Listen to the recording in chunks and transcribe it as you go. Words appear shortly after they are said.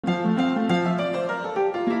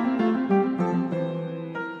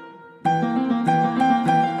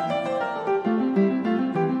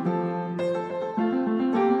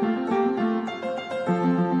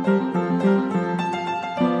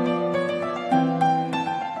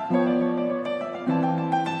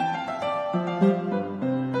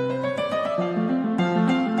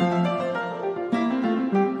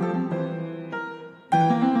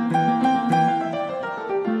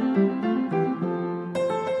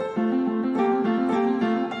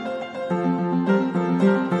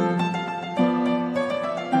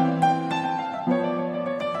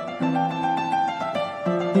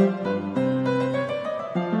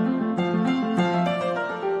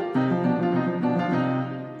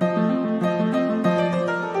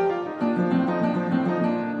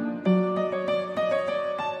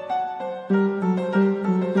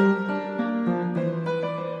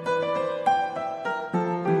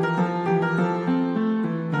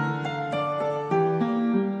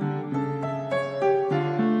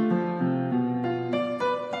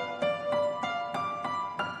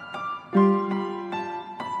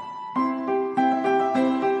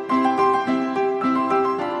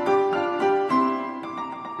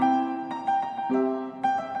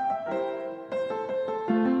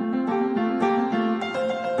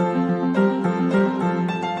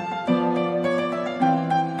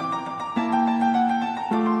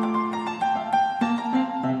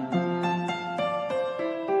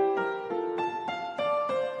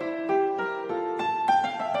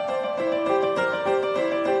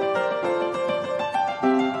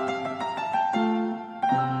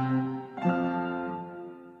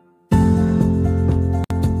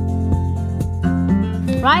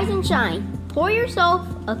Rise and shine. Pour yourself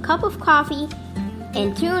a cup of coffee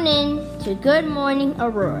and tune in to Good Morning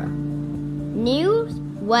Aurora. News,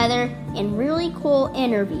 weather, and really cool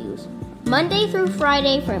interviews. Monday through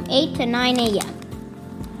Friday from 8 to 9 a.m.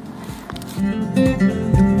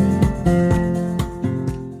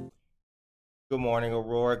 Good morning,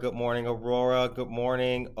 Aurora. Good morning, Aurora. Good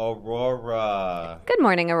morning, Aurora. Good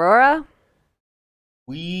morning, Aurora.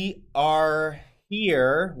 We are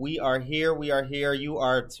here. We are here. We are here. You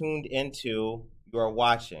are tuned into, you are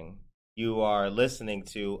watching, you are listening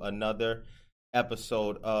to another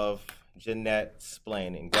episode of Jeanette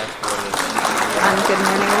Splaining. That's what it is. On Good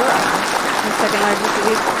Morning Aurora, the second largest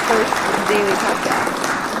first daily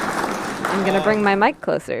podcast. I'm going to bring my mic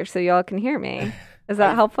closer so y'all can hear me. Is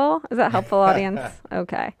that helpful? Is that helpful, audience?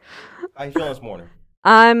 Okay. How you feeling this morning?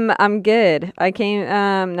 I'm good. I came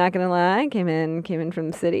not gonna lie, came in from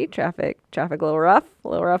the city. Traffic a little rough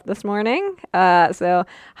this morning. So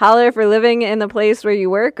holler if you're living in the place where you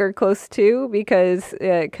work or close to, because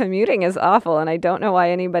commuting is awful and I don't know why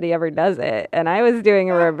anybody ever does it. And I was doing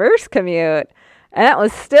a reverse commute and that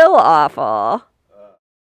was still awful.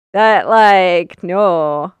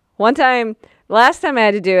 No. Last time I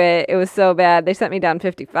had to do it, it was so bad. They sent me down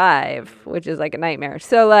 55, which is like a nightmare.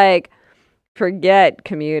 So forget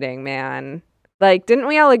commuting, man. Didn't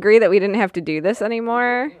we all agree that we didn't have to do this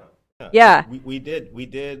anymore? Yeah. We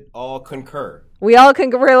did all concur. We all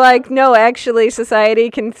we're no, actually society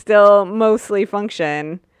can still mostly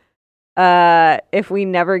function if we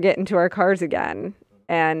never get into our cars again.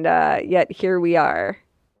 And yet here we are.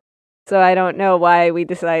 So I don't know why we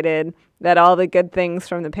decided that all the good things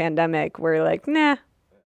from the pandemic were nah.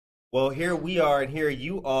 Well, here we are, and here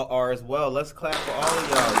you all are as well. Let's clap for all of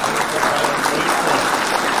y'all.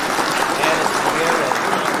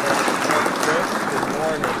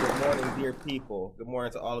 Good morning, dear people. Good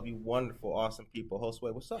morning to all of you wonderful, awesome people.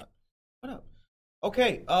 Josue, what's up? What up?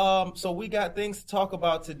 Okay, so we got things to talk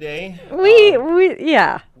about today.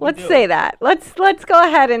 Let's say that. Let's go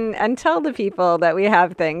ahead and tell the people that we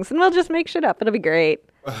have things, and we'll just make shit up. It'll be great.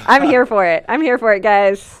 I'm here for it.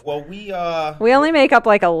 Guys. Well, we only make up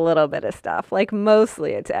a little bit of stuff.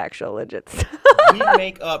 Mostly it's actual legit stuff. We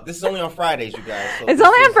make up. This is only on Fridays, you guys. So it's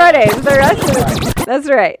only on Fridays. The rest is that's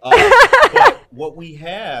right. But what we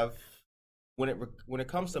have when it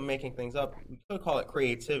comes to making things up, we could call it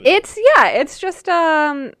creativity. It's just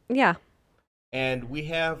And we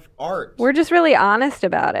have art. We're just really honest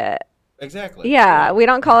about it. Exactly. Yeah, we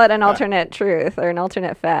don't call it an alternate truth or an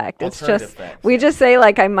alternate fact. We just say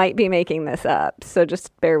I might be making this up, so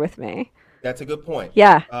just bear with me. That's a good point.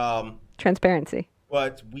 Yeah. Transparency.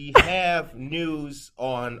 But we have news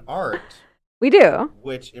on art. We do.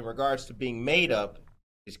 Which, in regards to being made up,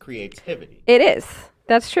 is creativity. It is.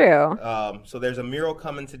 That's true. So there's a mural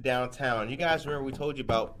coming to downtown. You guys remember we told you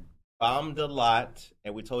about Bombed a Lot,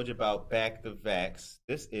 and we told you about Back the Vax.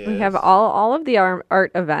 We have all of the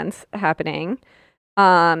art events happening,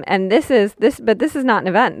 and this is not an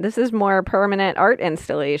event. This is more permanent art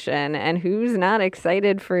installation, and who's not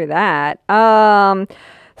excited for that?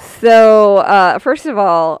 So first of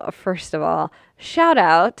all, shout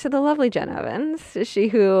out to the lovely Jen Evans. She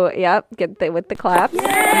who, with the claps.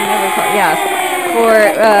 Yes. For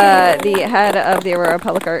the head of the Aurora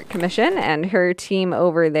Public Art Commission and her team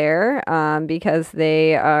over there, because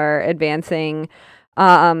they are advancing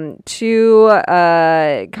two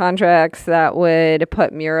contracts that would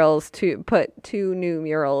put two new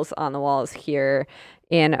murals on the walls here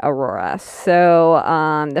in Aurora. So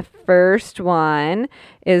the first one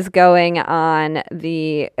is going on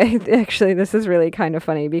the actually this is really kind of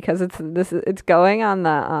funny because it's going on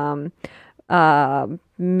the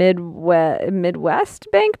Midwest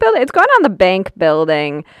Bank building. It's going on the bank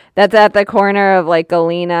building that's at the corner of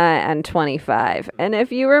Galena and 25. And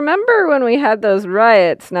if you remember when we had those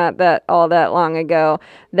riots not that long ago,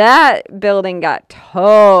 that building got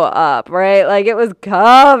tore up, right? It was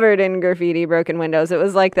covered in graffiti, broken windows. It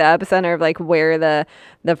was the epicenter of where the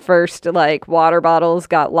first water bottles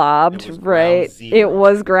got lobbed, right? It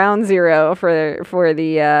was ground zero for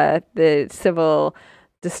the civil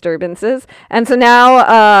disturbances. And so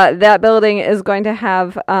now that building is going to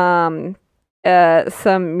have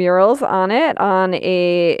some murals on it on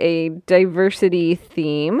a diversity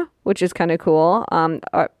theme, which is kind of cool.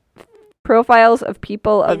 Profiles of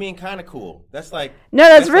people. I mean, kind of cool. That's No,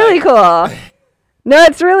 that's really cool. No,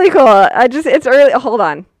 it's really cool. It's early. Hold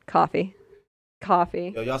on. Coffee.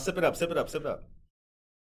 Yo, y'all sip it up.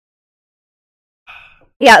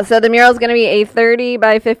 Yeah, so the mural is going to be a 30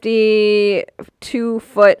 by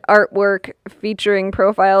 52-foot artwork featuring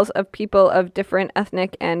profiles of people of different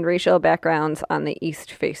ethnic and racial backgrounds on the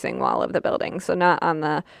east-facing wall of the building. So not on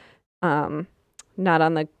the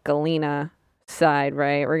Galena side,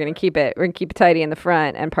 right? We're gonna keep it tidy in the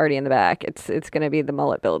front and party in the back. It's gonna be the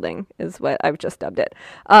mullet building, is what I've just dubbed it.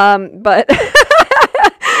 But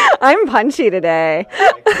I'm punchy today. I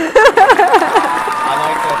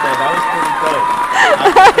like that though. That was pretty dope.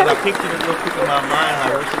 I pictured it real quick in my mind.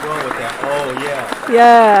 Like, where's she going with that? Oh yeah.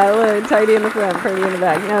 Yeah, look, tidy in the front, party in the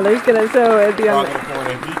back. No, there's gonna it'd be on.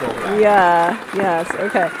 Yeah. Yes.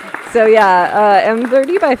 Okay. So yeah, and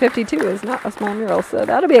 30 by 52 is not a small mural, so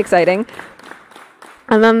that'll be exciting.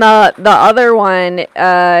 And then the other one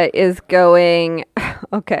is going.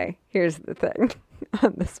 Okay, here's the thing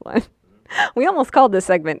on this one. We almost called this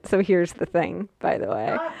segment, so here's the thing, by the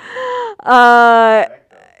way.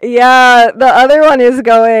 Yeah, the other one is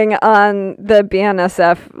going on the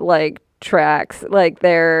BNSF, like, tracks. Like,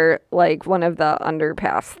 they're, like, one of the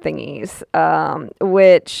underpass thingies,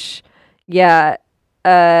 which, yeah,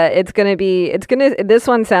 this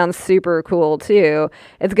one sounds super cool, too.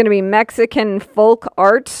 It's going to be Mexican folk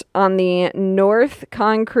art on the north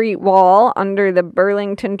concrete wall under the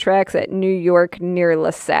Burlington tracks at New York near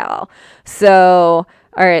LaSalle. So,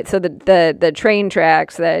 all right, so the train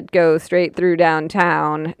tracks that go straight through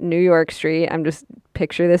downtown, New York Street, I'm just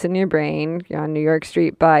picture this in your brain. You're on New York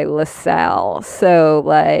Street by LaSalle. So,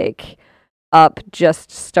 like,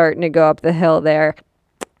 just starting to go up the hill there.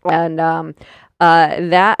 And,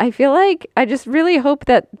 that I feel like I just really hope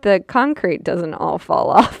that the concrete doesn't all fall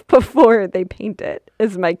off before they paint it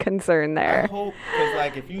is my concern there. I hope, because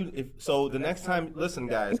like so the next time, listen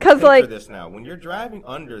guys, because like this now, when you're driving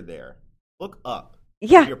under there, look up.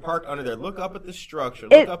 Yeah. If you're parked under there, look up at the structure.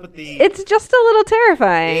 Look up at the. It's just a little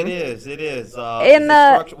terrifying. It is.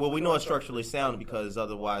 Well, we know it's structurally sound because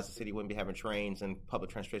otherwise the city wouldn't be having trains and public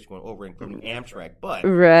transportation going over, including Amtrak. But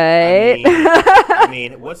right. I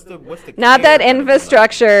mean, what's the? Not that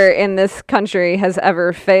infrastructure in this country has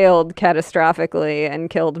ever failed catastrophically and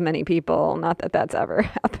killed many people. Not that that's ever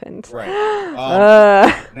happened. Right.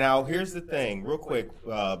 Now here's the thing, real quick.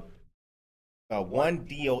 One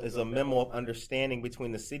deal is a memo of understanding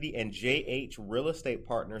between the city and JH Real Estate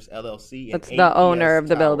Partners, LLC. That's the owner of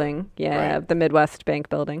the building. Yeah, right? The Midwest Bank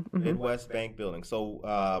building. Mm-hmm. Midwest Bank building. So,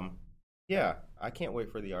 yeah, I can't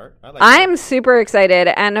wait for the art. I'm super excited.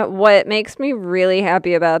 And what makes me really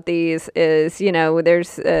happy about these is,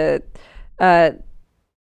 there's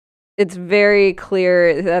it's very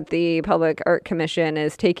clear that the Public Art Commission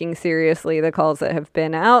is taking seriously the calls that have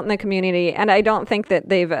been out in the community. And I don't think that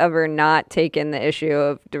they've ever not taken the issue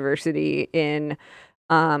of diversity in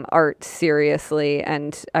art seriously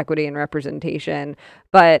and equity and representation.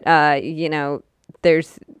 But,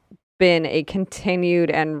 there's been a continued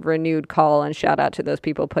and renewed call and shout out to those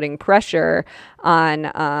people putting pressure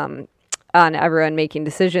on everyone making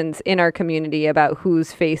decisions in our community about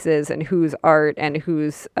whose faces and whose art and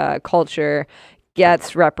whose culture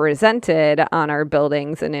gets represented on our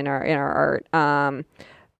buildings and in our art.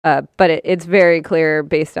 But it's very clear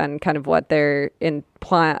based on kind of what they're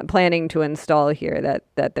planning to install here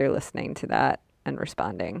that they're listening to that and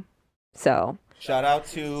responding. So. Shout out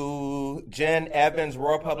to Jen Evans,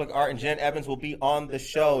 Royal Public Art, and Jen Evans will be on the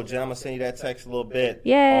show. Jen, I'm going to send you that text a little bit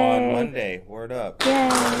on Monday. Word up. Yay.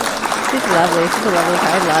 She's lovely. She's a lovely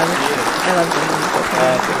guy. I love Jen.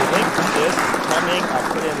 So the link to this is coming.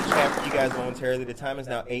 I'll put it in the chat for you guys momentarily. The time is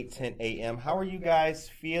now 8:10 a.m. How are you guys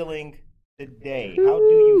feeling today? How do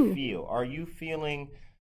you feel? Are you feeling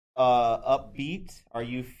upbeat? Are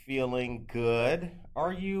you feeling good?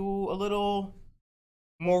 Are you a little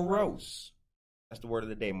morose? That's the word of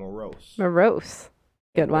the day, morose. Morose.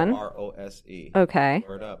 Good one. R-O-S-E. Okay.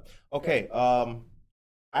 Word up. Okay, I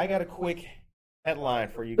got a quick headline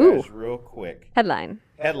for you guys real quick. Headline.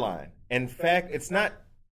 In fact, it's not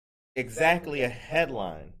exactly a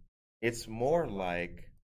headline. It's more like...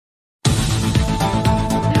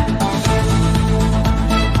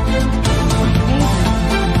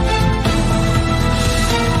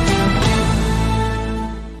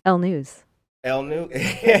 L News.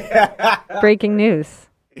 Breaking news.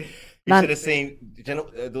 You should have seen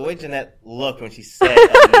the way Jeanette looked when she said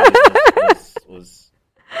was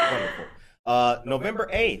wonderful. November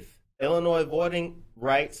 8th, Illinois voting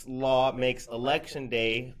rights law makes Election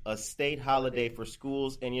Day a state holiday for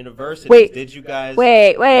schools and universities. Wait, did you guys?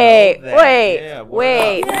 Wait, because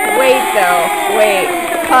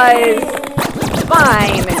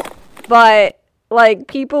fine, but like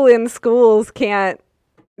people in schools can't.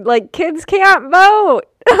 Like, kids can't vote.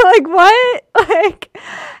 Like, what? Like,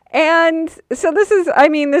 And so this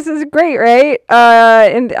is great, right?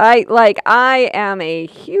 And I am a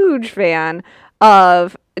huge fan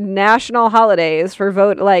of national holidays for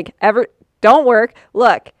vote. Don't work.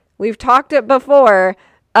 Look, we've talked it before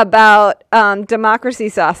about democracy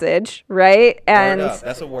sausage, right? And word up.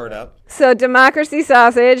 That's a word up. so democracy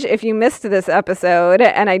sausage, if you missed this episode,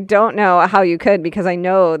 and I don't know how you could because I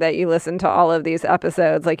know that you listen to all of these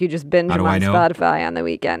episodes, like you just binge them on Spotify on the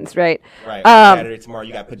weekends, right? Right. Saturday, tomorrow,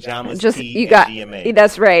 you got pajamas, tea, and GMA.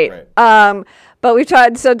 That's right. But we've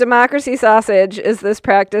tried, so democracy sausage is this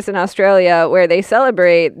practice in Australia where they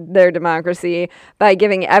celebrate their democracy by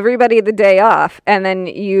giving everybody the day off. And then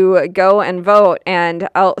you go and vote. And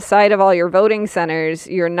outside of all your voting centers,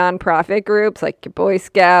 your nonprofit groups, like your Boy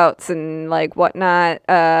Scouts and like whatnot,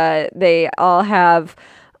 they all have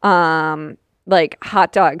like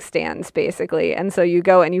hot dog stands basically. And so you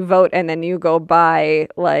go and you vote and then you go buy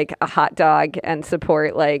like a hot dog and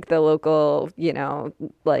support like the local,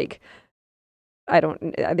 like, I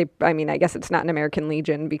guess it's not an American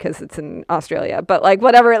Legion because it's in Australia, but like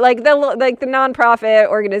whatever, like the nonprofit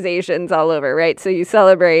organizations all over, right? So you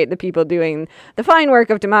celebrate the people doing the fine work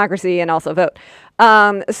of democracy and also vote.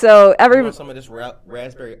 So you want some of this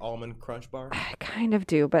raspberry almond crunch bar? I kind of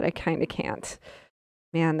do, but I kind of can't.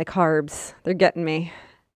 Man, the carbs, they're getting me.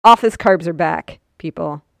 Office carbs are back,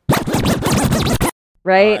 people.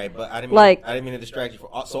 Right? Right, but I didn't mean to distract you.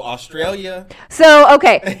 So Australia. So,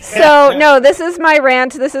 okay. So, no, this is my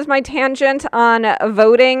rant. This is my tangent on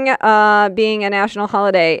voting being a national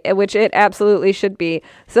holiday, which it absolutely should be.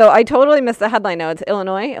 So I totally missed the headline. No, it's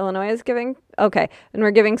Illinois. Illinois is giving. Okay. And we're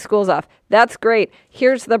giving schools off. That's great.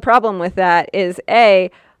 Here's the problem with that is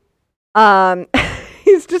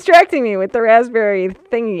he's distracting me with the raspberry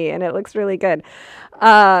thingy and it looks really good.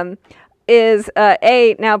 Now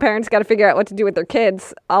parents got to figure out what to do with their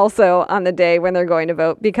kids also on the day when they're going to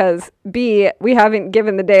vote, because B, we haven't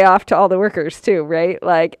given the day off to all the workers too, right?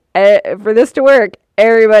 Like for this to work,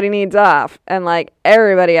 everybody needs off, and like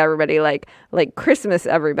everybody, like Christmas,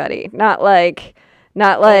 everybody, not like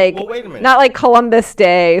wait a minute. Not like Columbus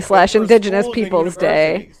Day / Indigenous Peoples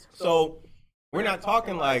Day. So we're not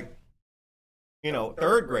talking like,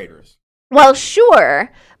 third graders. Well, sure,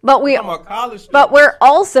 but we're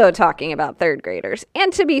also talking about third graders.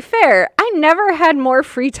 And to be fair, I never had more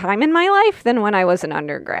free time in my life than when I was an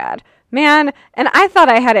undergrad. Man, and I thought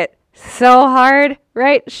I had it so hard,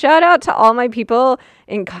 right? Shout out to all my people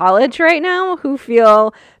in college right now who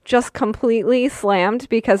feel just completely slammed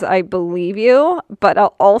because I believe you, but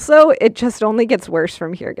also it just only gets worse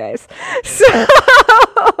from here, guys. So,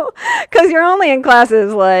 because you're only in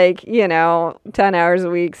classes like, 10 hours a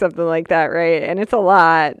week, something like that, right? And it's a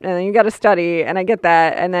lot, and then you got to study, and I get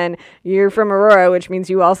that. And then you're from Aurora, which means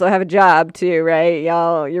you also have a job too, right?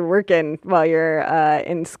 You're working while you're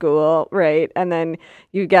in school, right? And then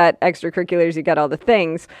you got extracurriculars, you got all the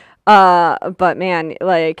things. But man,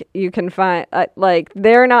 like you can find,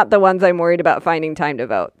 they're not the ones I'm worried about finding time to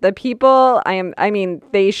vote. The people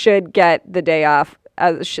they should get the day off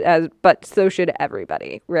but so should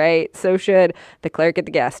everybody, right? So should the clerk at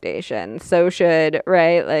the gas station. So should,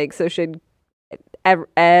 right? Like, so should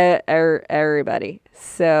everybody.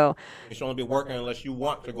 So you should only be working unless you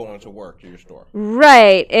want to go into work to your store.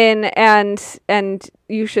 Right. And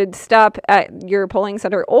you should stop at your polling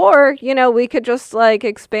center, or, we could just like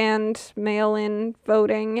expand mail-in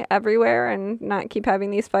voting everywhere and not keep having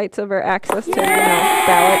these fights over access to,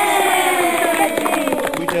 ballots.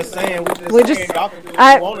 We just saying. Y'all can do what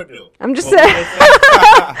you want to do. I'm just saying.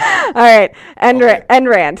 All right. End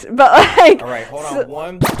rant. But like. All right. Hold on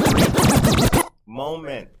one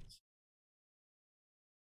moment.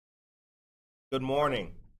 Good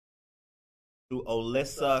morning to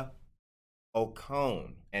Alyssa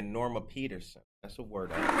Ocone and Norma Peterson. That's a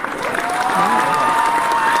word. So our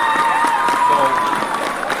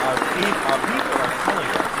people are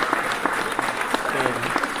telling us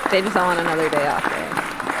they just don't want another day off, right?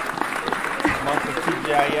 Month of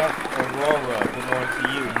TGIF, Aurora, good morning to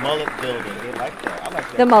you. Mullet Building, they like that. I like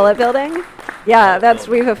that. The Mullet Building? Yeah,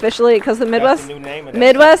 we've officially, because the Midwest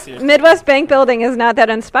Bank Building is not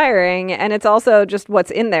that inspiring, and it's also just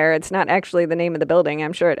what's in there. It's not actually the name of the building.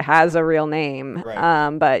 I'm sure it has a real name.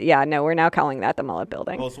 Right. But yeah, no, we're now calling that the Mullet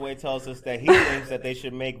Building. Josue tells us that he thinks that they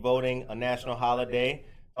should make voting a national holiday.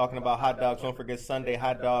 Talking about hot dogs, don't forget Sunday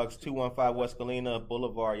hot dogs, 215 West Galena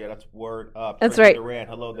Boulevard. Yeah, that's word up. That's right. Durant,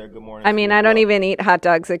 hello there, good morning. I mean, I don't even eat hot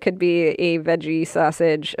dogs. It could be a veggie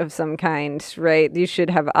sausage of some kind, right? You should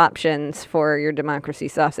have options for your democracy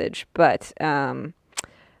sausage, but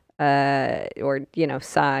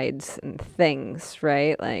sides and things,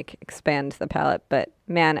 right? Like expand the palate. But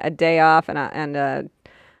man, a day off and a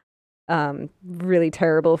really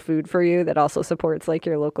terrible food for you that also supports like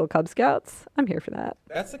your local Cub Scouts. I'm here for that.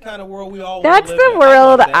 That's the kind of world we all That's want to live the in.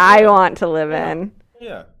 world I I want to live in.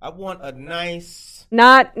 Yeah, I want a nice,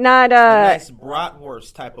 Not a nice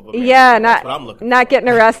bratwurst type of America. yeah, That's what I'm looking not for. getting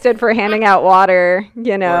arrested for handing out water,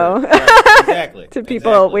 you know, Right, exactly. to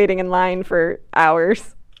people exactly. waiting in line for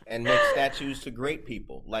hours. And make statues to great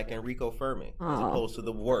people like Enrico Fermi, as opposed to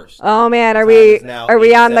the worst. Oh man, are Time we is now on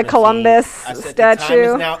the 8:17. Columbus I said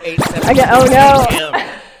statue? The time is now 8:17. I get, oh no. PM.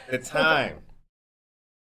 The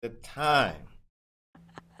time.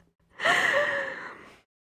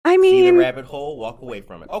 I See the mean, rabbit hole, walk away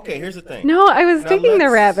from it. Okay, here's the thing. no, I was Now digging the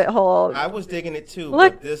let's- rabbit hole. I was digging it too,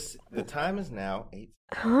 Look. but the time is now 8.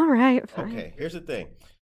 All right, fine. Okay, here's the thing.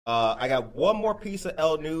 I got one more piece of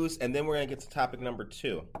L news, and then we're gonna get to topic number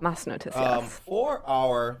 2. Mas noticias.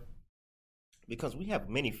 For because we have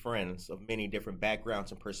many friends of many different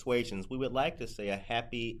backgrounds and persuasions, we would like to say a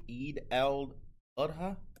happy Eid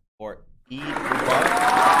al-Adha or Eid Mubarak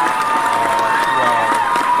to our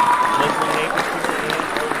Muslim neighbors here in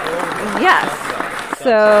Old Yes.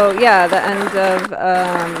 So yeah, the end of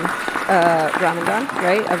Ramadan,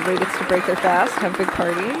 right? Everybody gets to break their fast, have a big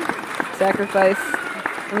party, sacrifice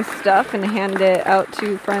and stuff, and hand it out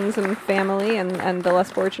to friends and family and the less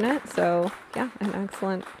fortunate. So yeah, an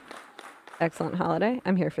excellent holiday.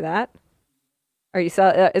 I'm here for that. Are you?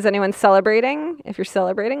 Is anyone celebrating? If you're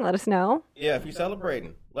celebrating, let us know. Yeah, if you're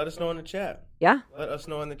celebrating, let us know in the chat. Yeah. Let us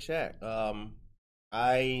know in the chat.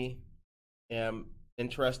 I am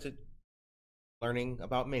interested in learning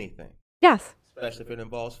about many things, Yes. especially if it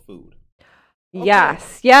involves food. Okay.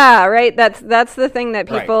 Yes. Yeah. Right. That's the thing that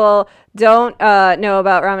Right. people don't know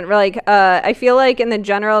about ramen. Like, I feel like in the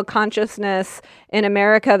general consciousness in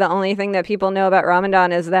America, the only thing that people know about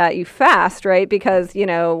Ramadan is that you fast, right? Because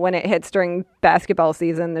when it hits during basketball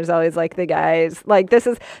season, there's always like the guys. Like this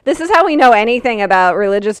is how we know anything about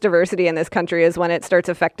religious diversity in this country is when it starts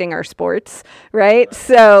affecting our sports, right?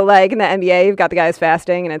 So like in the NBA, you've got the guys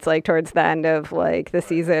fasting, and it's like towards the end of like the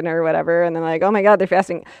season or whatever, and then like, oh my God, they're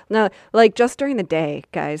fasting. No, like just during the day,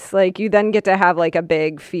 guys. Like you then get to have like a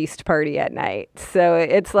big feast party at night. So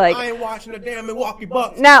it's like I ain't watching the damn Milwaukee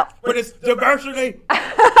Bucks. now. But it's diversity.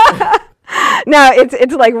 No,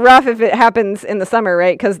 it's like rough if it happens in the summer,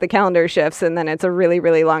 right? Because the calendar shifts, and then it's a really,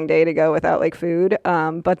 really long day to go without like food.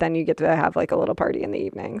 But then you get to have like a little party in the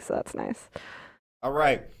evening, so that's nice. All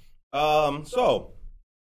right. So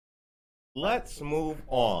let's move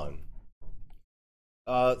on.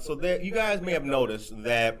 So there, you guys may have noticed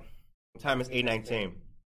that the time is 8:19. You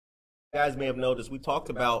guys may have noticed we talked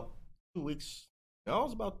about 2 weeks. No, it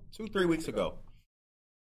was about 2-3 weeks ago.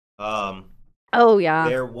 Oh yeah.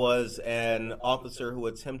 There was an officer who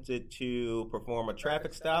attempted to perform a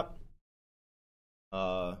traffic stop.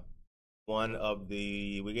 We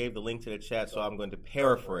gave the link to the chat, so I'm going to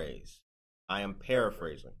paraphrase. I am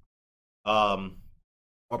paraphrasing. While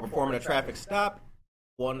performing a traffic stop,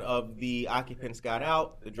 one of the occupants got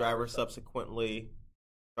out. The driver subsequently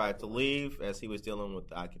tried to leave as he was dealing with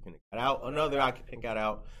the occupant that got out. Another occupant got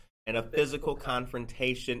out, and a physical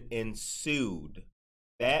confrontation ensued.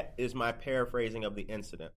 That is my paraphrasing of the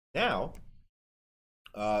incident. Now,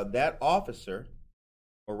 that officer,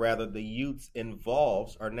 or rather the youths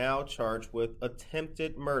involved, are now charged with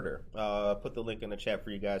attempted murder. Put the link in the chat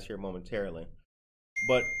for you guys here momentarily.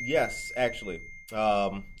 But yes, actually,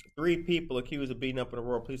 3 people accused of beating up an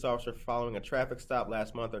Aurora police officer following a traffic stop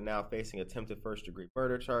last month are now facing attempted first-degree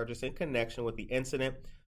murder charges in connection with the incident.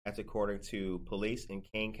 That's according to police and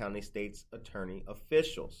Kane County State's Attorney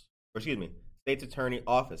officials. State's Attorney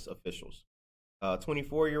Office officials.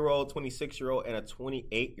 24-year-old, 26-year-old, and a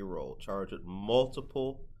 28-year-old charged with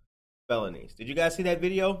multiple felonies. Did you guys see that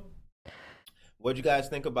video? What did you guys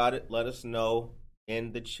think about it? Let us know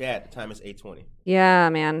in the chat. The time is 8:20. Yeah,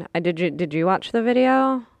 man. Did you watch the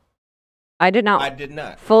video? I did not. I did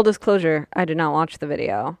not. Full disclosure, I did not watch the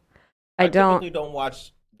video. I typically don't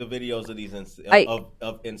watch the videos of these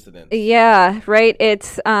of incidents. Yeah, right.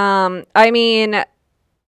 It's I mean,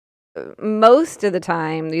 most of the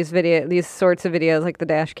time these sorts of videos, like the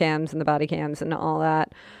dash cams and the body cams and all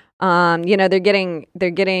that, they're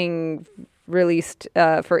getting released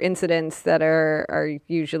for incidents that are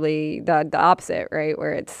usually the opposite, right?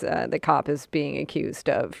 Where it's the cop is being accused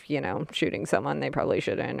of shooting someone they probably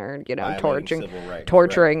shouldn't, or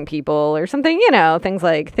torturing people or something,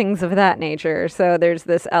 things of that nature. So there's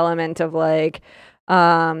this element of like,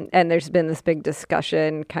 and there's been this big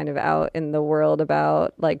discussion kind of out in the world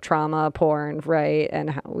about like trauma porn, right? And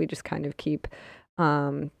how we just kind of keep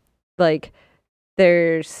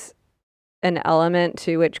there's an element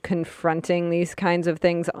to which confronting these kinds of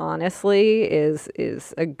things honestly is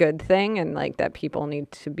a good thing, and like that people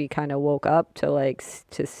need to be kind of woke up to like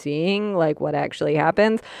to seeing like what actually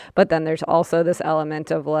happens. But then there's also this element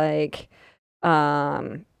of like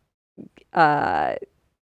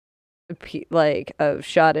like of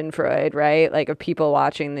Schadenfreude, right? Like of people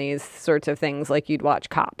watching these sorts of things like you'd watch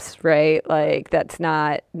Cops, right? Like that's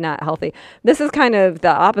not healthy. This is kind of the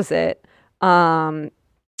opposite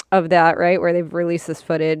of that, right? Where they've released this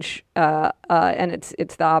footage, and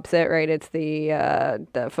it's the opposite, right? It's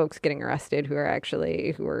the folks getting arrested who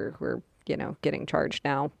are you know getting charged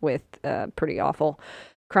now with pretty awful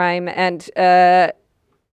crime, and I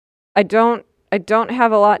don't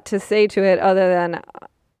have a lot to say to it other than,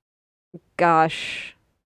 gosh,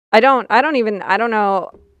 I don't know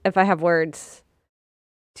if I have words.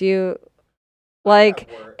 Do you? Like,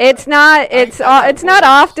 it's not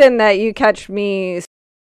often that you catch me.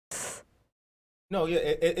 No, yeah,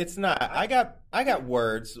 it's not. I got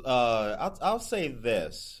words. I'll say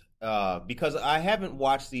this. Because I haven't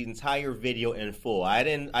watched the entire video in full. I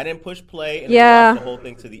didn't push play and watch the whole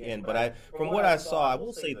thing to the end. But from what I saw, I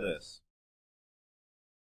will say this.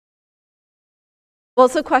 Well,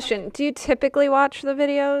 so question, do you typically watch the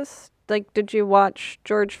videos? Like, did you watch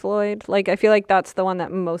George Floyd? Like, I feel like that's the one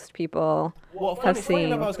that most people have seen. Funny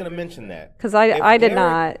enough, I was going to mention that. Because I did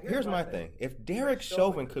not. Here's my thing. If Derek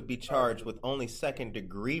Chauvin could be charged with only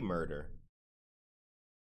second-degree murder,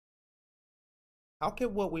 how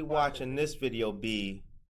could what we watch in this video be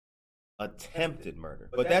attempted murder?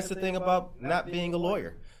 But that's the thing about not being a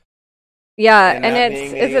lawyer. Yeah, and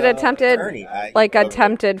is it attempted,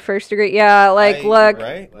 attempted first degree? Yeah, look,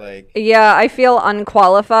 right? Like, yeah, I feel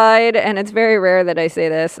unqualified, and it's very rare that I say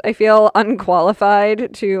this. I feel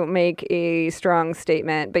unqualified to make a strong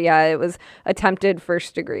statement, but yeah, it was attempted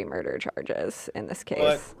first degree murder charges in this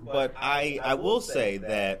case. But I will say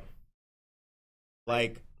that,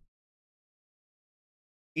 like,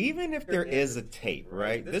 even if there is a tape,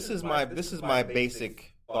 right? This is my basic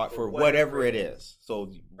thought for whatever it is. So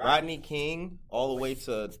Rodney King all the way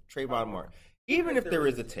to Trayvon Martin. Even if there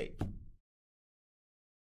is a tape,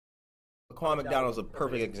 Laquan McDonald is a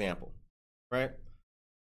perfect example, right?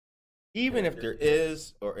 Even if there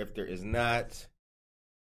is or if there is not,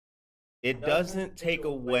 it doesn't take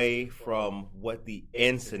away from what the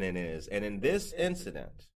incident is. And in this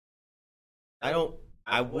incident,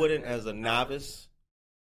 I wouldn't as a novice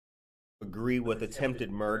agree with attempted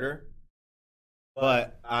murder.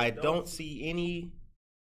 But I don't see any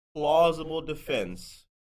plausible defense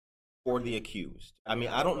for the accused. I mean,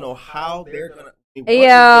 I don't know how they're gonna.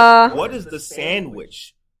 What is the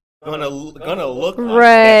sandwich gonna look like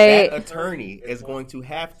that attorney is going to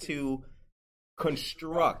have to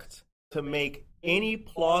construct to make any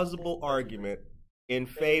plausible argument in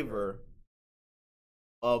favor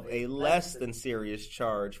of a less than serious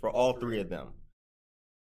charge for all three of them?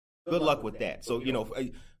 Good luck with that. So, you know,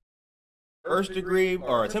 first degree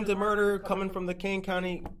or attempted murder coming from the Kane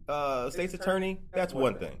County State's Attorney, that's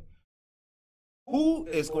one thing. Who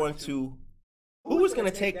is going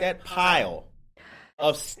to take that pile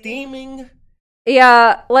of steaming?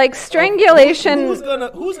 Yeah, like strangulation. Who's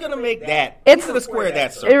gonna make that? It's gonna square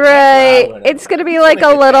that circle. Right. It's gonna be like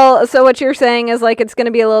a little. So what you're saying is like it's gonna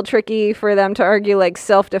be a little tricky for them to argue like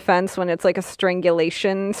self-defense when it's like a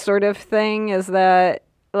strangulation sort of thing. Is that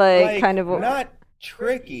like kind of not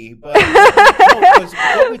tricky, but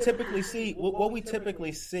what we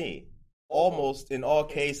typically see, almost in all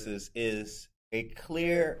cases, is a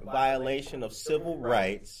clear violation of civil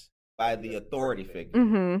rights by the authority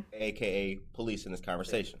figure, aka police, in this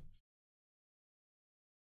conversation.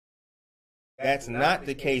 That's not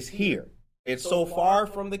the case here. It's so far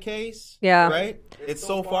from the case, right? It's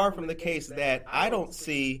so far from the case that I don't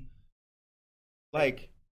see, like,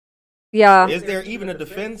 is there even a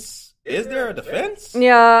defense? Is there a defense?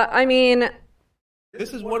 Yeah, I mean,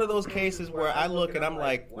 this is one of those cases where I look and I'm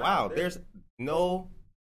like, wow, there's no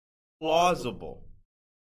plausible.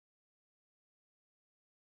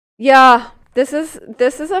 Yeah, this is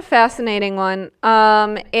a fascinating one.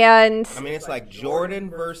 And I mean, it's like Jordan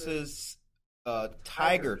versus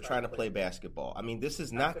Tiger trying to play basketball. I mean, this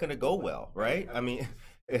is not going to go well, right? I mean,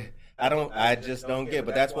 I just don't get it,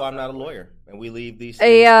 but that's why I'm not a lawyer, and we leave these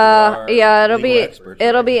things to our experts,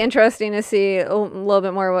 it'll be interesting to see a little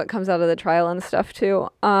bit more what comes out of the trial and stuff too.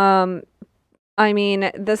 I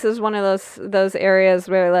mean, this is one of those areas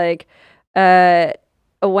where like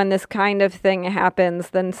when this kind of thing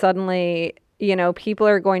happens, then suddenly, you know, people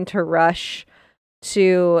are going to rush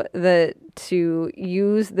to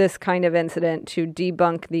use this kind of incident to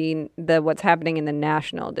debunk the what's happening in the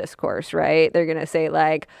national discourse, right? They're gonna say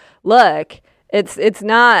like, look, it's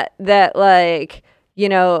not that like, you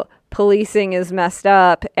know, policing is messed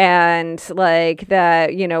up and like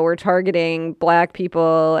that, you know, we're targeting black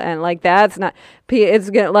people and like that's not, it's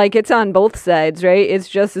gonna like it's on both sides, right? It's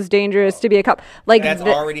just as dangerous to be a cop. Like that's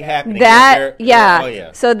already happening.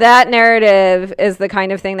 Yeah. So that narrative is the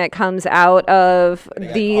kind of thing that comes out of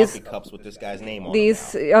these coffee cups with this guy's name on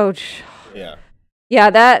these. Yeah. Yeah,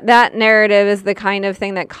 that narrative is the kind of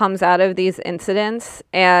thing that comes out of these incidents,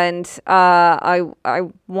 and I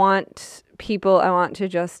want to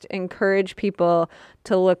just encourage people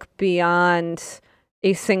to look beyond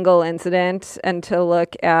a single incident and to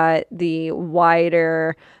look at the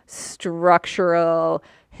wider structural,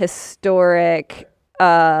 historic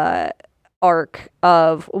arc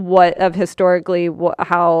of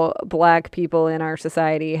how black people in our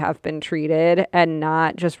society have been treated, and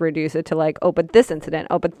not just reduce it to like, oh, but this incident,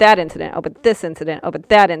 oh, but that incident, oh, but this incident, oh, but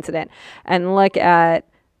that incident, and look at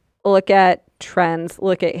trends,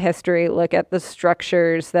 look at history, look at the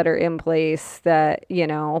structures that are in place that, you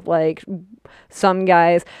know, like some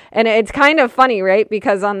guys. And it's kind of funny, right?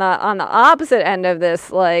 Because on the opposite end of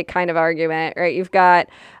this like kind of argument, right, you've got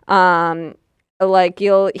like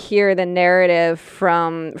you'll hear the narrative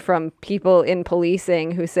from people in policing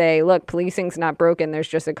who say, look, policing's not broken, there's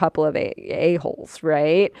just a couple of a-holes,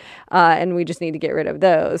 right? And we just need to get rid of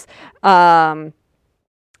those. And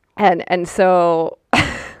so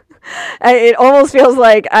it almost feels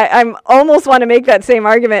like I'm almost want to make that same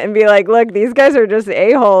argument and be like, look, these guys are just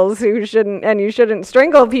a-holes who shouldn't, and you shouldn't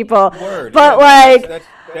strangle people. Word. But yeah, like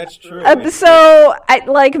that's true. So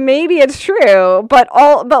like maybe it's true, but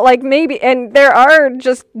like maybe, and there are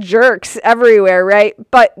just jerks everywhere, right?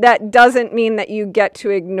 But that doesn't mean that you get to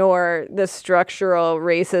ignore the structural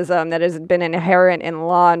racism that has been inherent in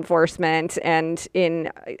law enforcement and in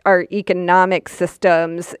our economic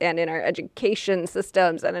systems and in our education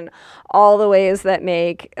systems and in all the ways that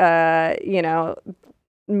make you know,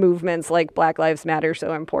 movements like Black Lives Matter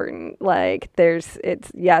so important. Like there's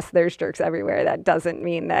jerks everywhere. That doesn't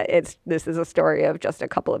mean that this is a story of just a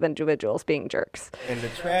couple of individuals being jerks. And the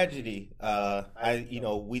tragedy,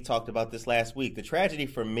 we talked about this last week. The tragedy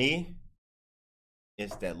for me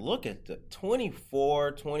is that look at the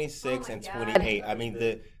 24, 26, and 28. I mean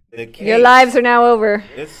the case, your lives are now over.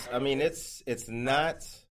 It's not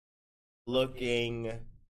looking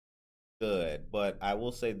good, but I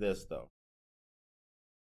will say this though.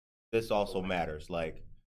 This also matters. Like,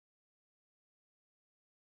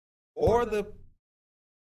 it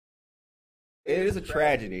is a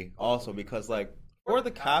tragedy also because, like, for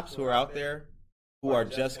the cops who are out there who are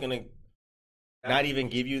just gonna not even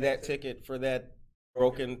give you that ticket for that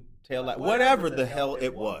broken tail light, whatever the hell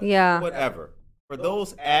it was, whatever. For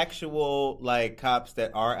those actual like cops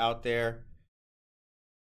that are out there,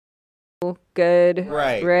 good,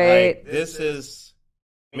 right? Like, this is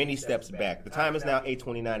many steps back. The time is now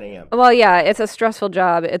 8:29 a.m. Well, yeah, it's a stressful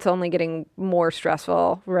job. It's only getting more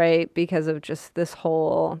stressful, right? Because of just this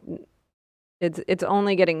whole, it's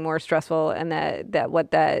only getting more stressful, and that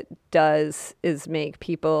what that does is make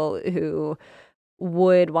people who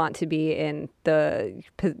would want to be in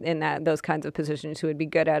those kinds of positions, who would be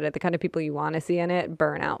good at it, the kind of people you want to see in it,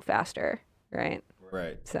 burn out faster, right?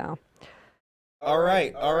 Right. So. All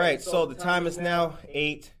right. So the time is now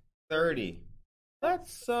 8:30.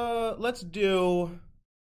 Let's do.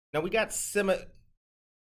 Now we got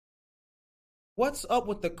What's up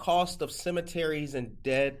with the cost of cemeteries and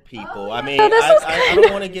dead people? I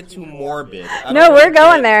don't want to get too morbid. No, we're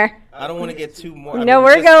going there. I don't want to get too morbid. No,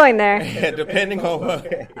 we're going there. Depending on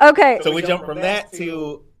what. Okay. So we jump from that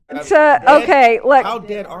to. Okay, look. How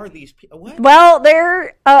dead are these people? What? Well,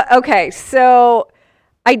 they're okay. So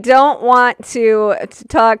I don't want to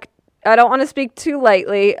talk. I don't want to speak too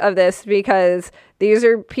lightly of this because these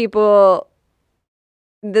are people.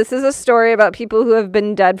 This is a story about people who have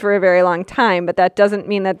been dead for a very long time, but that doesn't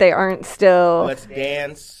mean that they aren't still. Let's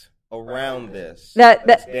dance around this.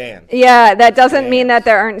 Let's dance. Yeah, that doesn't mean that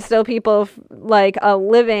there aren't still people like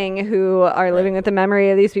living who are living with the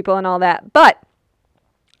memory of these people and all that. But,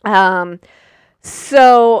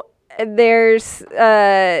 so there's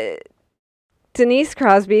Denise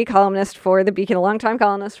Crosby, columnist for The Beacon, a longtime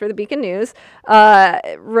columnist for The Beacon News,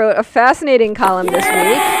 wrote a fascinating column this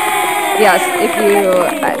week. Yes, if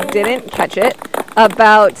you didn't catch it,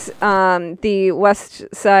 about the West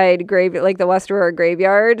Side like the West Aurora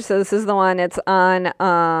graveyard. So this is the one. It's on,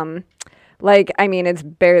 it's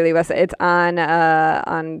barely West Side. It's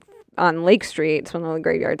on Lake Street. It's one of the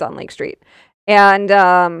graveyards on Lake Street, and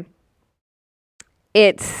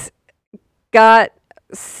It's got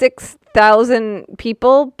 6,000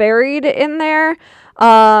 people buried in there.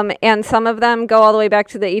 And some of them go all the way back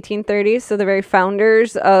to the 1830s, so the very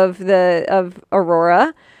founders of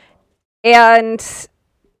Aurora. And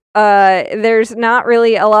there's not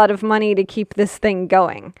really a lot of money to keep this thing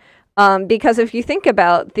going. Because if you think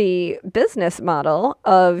about the business model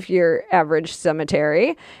of your average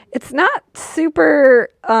cemetery, it's not super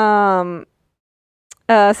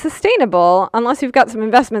sustainable unless you've got some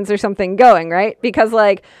investments or something going, right? Because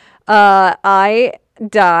like I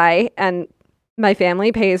die and my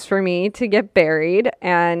family pays for me to get buried,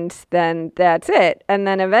 and then that's it. And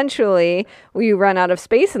then eventually we run out of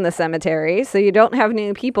space in the cemetery, so you don't have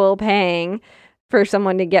new people paying for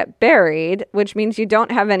someone to get buried, which means you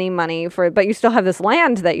don't have any money but you still have this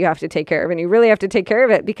land that you have to take care of, and you really have to take care of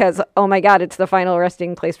it because, oh my God, it's the final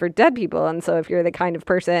resting place for dead people. And so if you're the kind of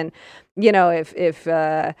person, if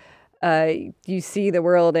you see the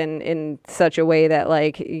world in such a way that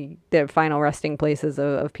like the final resting places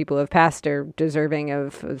of people who have passed are deserving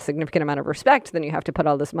of a significant amount of respect, then you have to put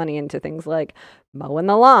all this money into things like mowing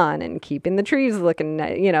the lawn and keeping the trees looking,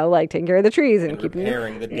 like taking care of the trees and keeping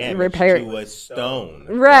repairing the damage to a stone.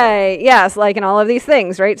 Right. Yes. Like in all of these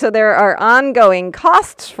things. Right. So there are ongoing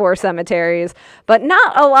costs for cemeteries, but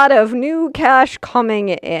not a lot of new cash coming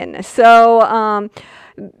in. So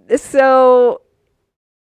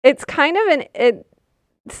it's kind of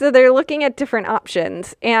so they're looking at different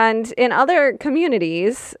options. And in other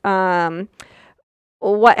communities,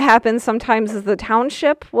 what happens sometimes is the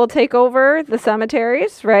township will take over the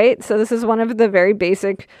cemeteries, right? So this is one of the very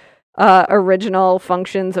basic original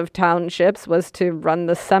functions of townships was to run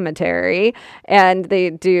the cemetery, and they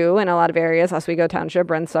do in a lot of areas. Oswego Township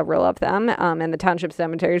runs several of them, and the township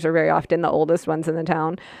cemeteries are very often the oldest ones in the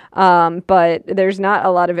town, but there's not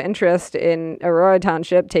a lot of interest in Aurora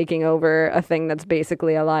Township taking over a thing that's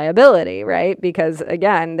basically a liability, right? Because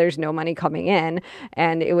again, there's no money coming in,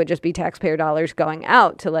 and it would just be taxpayer dollars going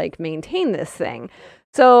out to like maintain this thing.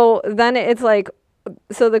 So then it's like,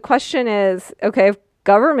 so the question is, okay, if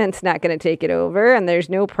government's not going to take it over and there's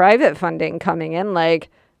no private funding coming in, like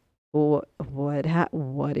what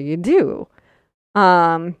do you do? So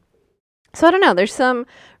I don't know, there's some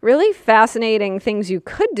really fascinating things you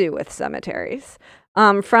could do with cemeteries.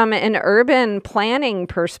 From an urban planning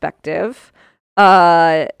perspective,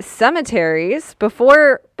 cemeteries,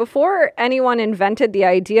 before anyone invented the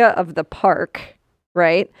idea of the park,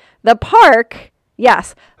 right? The park,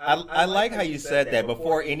 yes. I like how you said that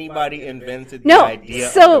before anybody invented the idea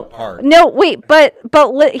of the park. No, wait, but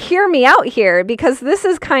hear me out here, because this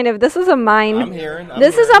is a mind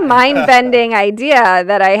bending idea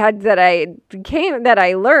that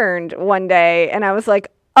I learned one day, and I was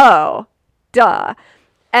like, oh, duh.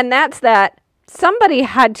 And that's that somebody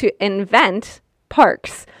had to invent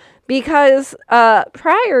parks, because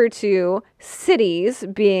prior to cities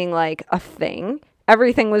being like a thing,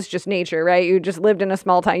 everything was just nature, right? You just lived in a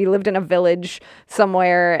small town. You lived in a village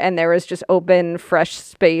somewhere, and there was just open, fresh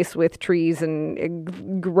space with trees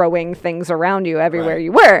and growing things around you everywhere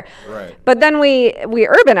you were. Right. But then we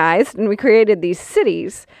urbanized, and we created these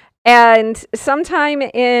cities. And sometime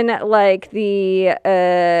in like the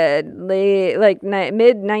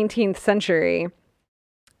mid-19th century,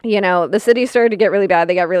 the cities started to get really bad.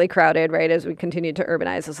 They got really crowded, right, as we continued to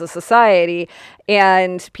urbanize as a society.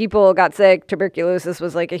 And people got sick. Tuberculosis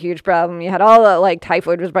was like a huge problem. You had all the, like,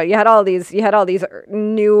 typhoid was, but you had all these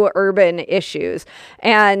new urban issues.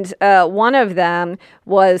 And one of them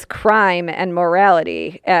was crime and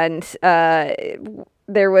morality. And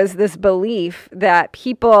there was this belief that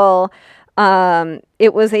people,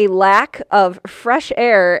 it was a lack of fresh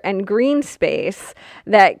air and green space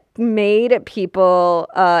that made people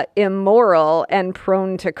immoral and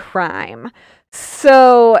prone to crime.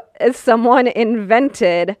 So someone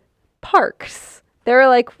invented parks. They were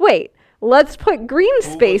like, wait, let's put green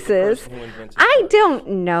spaces. I don't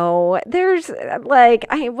know. There's like,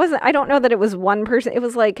 I don't know that it was one person. It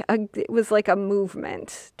was like a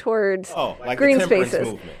movement towards green spaces.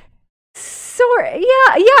 Movement.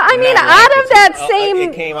 I mean, out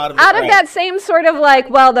of that same sort of like,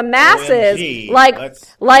 well, the masses, OMG,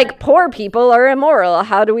 like poor people are immoral.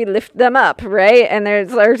 How do we lift them up, right? And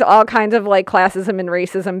there's all kinds of like classism and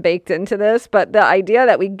racism baked into this, but the idea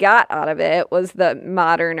that we got out of it was the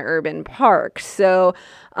modern urban park. So,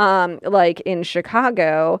 like in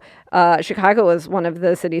Chicago, Chicago was one of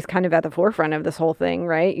the cities kind of at the forefront of this whole thing,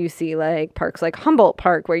 right? You see like parks like Humboldt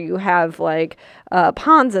Park, where you have like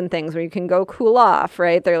ponds and things where you can go cool off,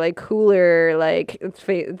 right? They're like cooler, like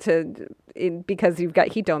to because you've got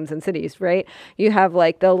heat domes in cities, right? You have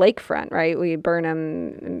like the lakefront, right?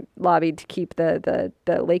 Burnham lobbied to keep the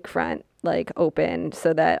lakefront like open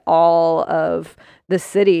so that all of the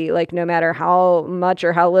city, like no matter how much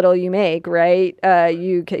or how little you make, right,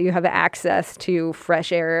 you have access to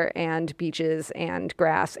fresh air and beaches and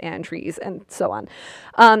grass and trees and so on.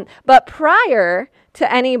 But prior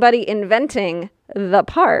to anybody inventing the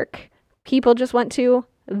park, people just went to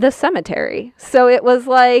the cemetery. So it was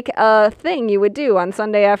like a thing you would do on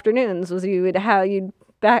Sunday afternoons was you'd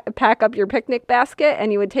pack up your picnic basket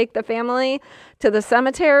and you would take the family to the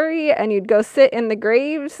cemetery and you'd go sit in the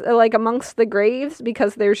graves, like amongst the graves,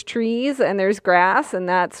 because there's trees and there's grass, and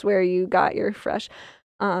that's where you got your fresh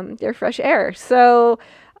air. So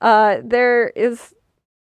there is,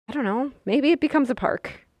 I don't know, maybe it becomes a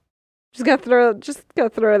park. Just go throw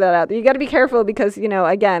that out there. You got to be careful because,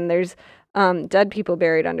 again, there's dead people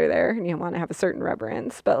buried under there, and you want to have a certain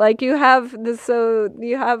reverence. But like you have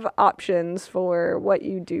options for what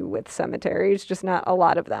you do with cemeteries, just not a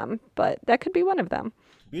lot of them, but that could be one of them.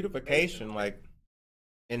 Beautification, like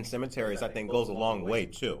in cemeteries, I think goes a long way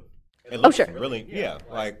too. It looks sure. Really, yeah,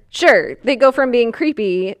 like sure, they go from being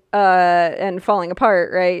creepy and falling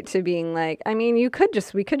apart, right, to being like, I mean, we could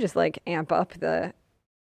just like amp up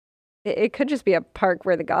it could just be a park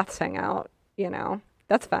where the goths hang out,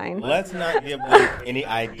 That's fine. Let's not give them any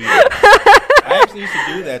ideas. I actually used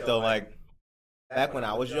to do that though. Like back when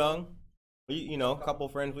I was young, a couple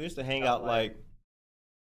of friends, we used to hang out like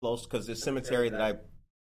close because the cemetery that I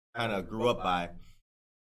kind of grew up by,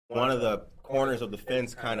 one of the corners of the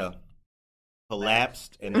fence kind of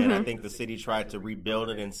collapsed, and then I think the city tried to rebuild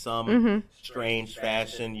it in some strange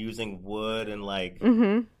fashion using wood and like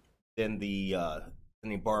then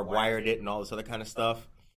they barbed wired it and all this other kind of stuff.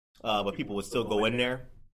 But people would still go in there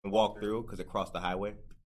and walk through because it crossed the highway.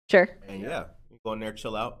 Sure. And yeah, you go in there,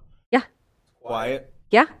 chill out. Yeah. It's quiet.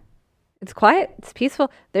 Yeah. It's quiet. It's peaceful.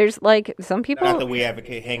 There's like some people. Not that we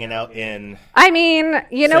advocate hanging out in. I mean,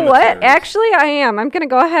 you know what? Actually, I am. I'm going to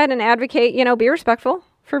go ahead and advocate, be respectful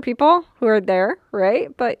for people who are there,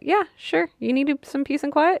 right? But yeah, sure. You need some peace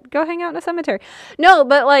and quiet. Go hang out in a cemetery. No,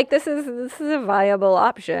 but like this is a viable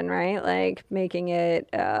option, right? Like making it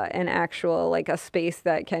an actual like a space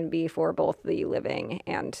that can be for both the living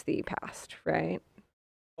and the past, right?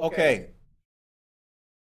 Okay.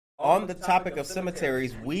 On the topic of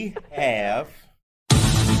cemeteries, we have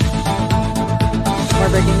more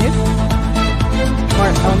breaking news. More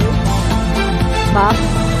L news.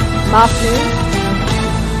 Moth news.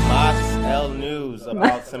 L news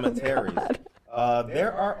about cemeteries.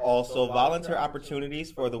 There are also volunteer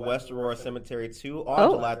opportunities for the West Aurora Cemetery too.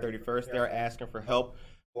 On July 31st, they're asking for help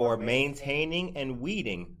for maintaining and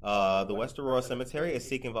weeding. The West Aurora Cemetery is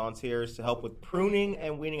seeking volunteers to help with pruning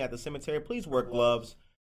and weeding at the cemetery. Please wear gloves,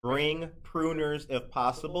 bring pruners if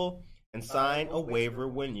possible, and sign a waiver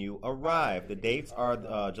when you arrive. The dates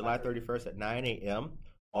are July 31st at 9 a.m.,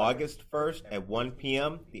 August 1st at 1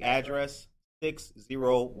 p.m. The address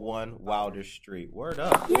 601 Wilder Street. Word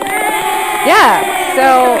up. Yeah.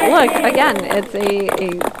 So look, again, it's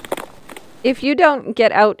a if you don't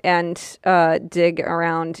get out and dig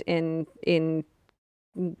around in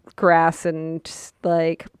grass and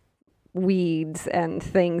like weeds and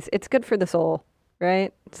things, it's good for the soul,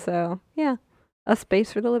 right? So yeah, a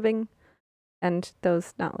space for the living and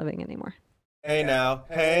those not living anymore. Hey now,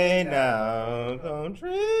 don't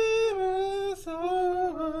dream us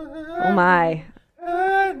over. Oh my.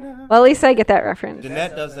 Well, at least I get that reference.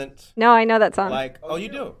 Jeanette doesn't. No, I know that song. Like, oh, you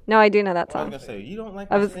do? No, I do know that I song. was gonna say you don't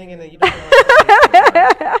like me singing, and you don't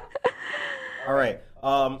like me All right.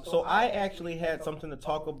 So I actually had something to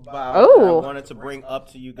talk about. Oh. I wanted to bring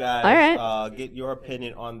up to you guys. All right. Get your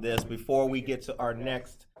opinion on this before we get to our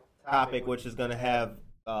next topic, which is going to have.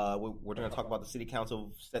 We're going to talk about the city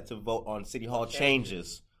council set to vote on city hall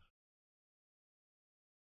changes.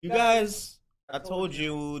 You guys, I told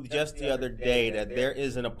you just the other day that there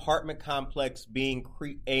is an apartment complex being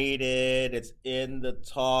created. It's in the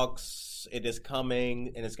talks. It is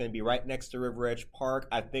coming, and it's going to be right next to River Edge Park.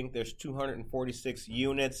 I think there's 246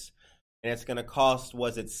 units, and it's going to cost,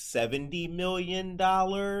 was it $70 million?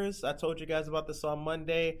 I told you guys about this on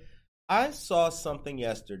Monday. I saw something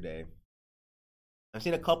yesterday. I've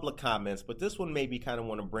seen a couple of comments, but this one made me kind of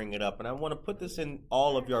want to bring it up, and I want to put this in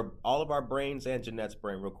all of our brains and Jeanette's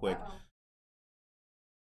brain real quick.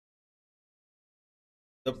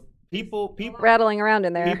 The people rattling around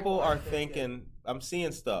in there. People are thinking, I'm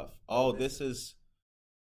seeing stuff. Oh, this is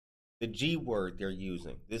the G word they're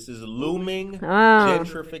using. This is looming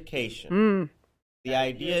gentrification. The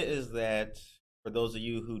idea is that, for those of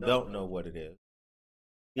you who don't know what it is,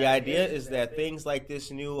 The idea is that things like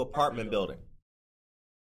this new apartment building,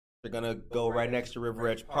 they're going to go right next to River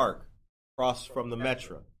Edge Park, across from the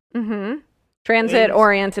Metro. Mm-hmm.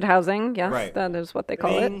 Transit-oriented housing, yes, right. That is what they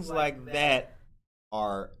call it. Things like that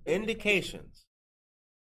are indications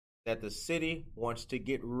that the city wants to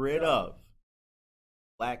get rid of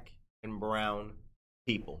black and brown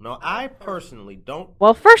people. Now, I personally don't...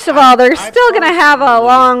 Well, first of all, they're still going to have a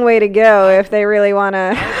long way to go if they really want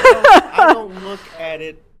to... I don't look at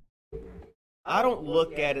it... I don't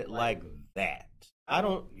look at it like that. I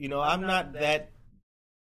don't... I'm not that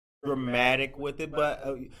dramatic with it, but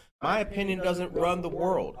my opinion doesn't run the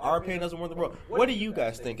world. Our opinion doesn't run the world. What do you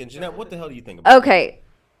guys think? And Jeanette, what the hell do you think about it? Okay,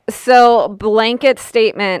 so blanket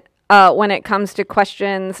statement when it comes to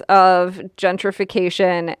questions of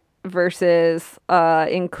gentrification versus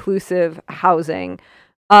inclusive housing.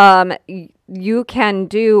 You can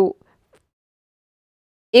do,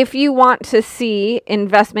 if you want to see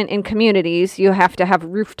investment in communities, you have to have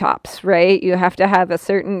rooftops, right? You have to have a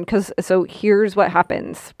certain, so here's what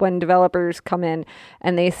happens when developers come in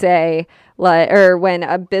and they say, or when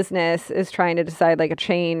a business is trying to decide, like a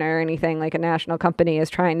chain or anything, like a national company is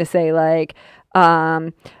trying to say, like,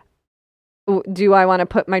 do I want to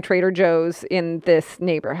put my Trader Joe's in this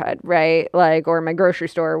neighborhood, right? Like, or my grocery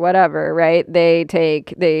store or whatever, right?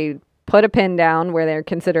 They put a pin down where they're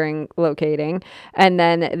considering locating, and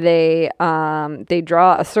then they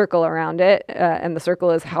draw a circle around it, and the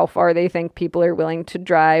circle is how far they think people are willing to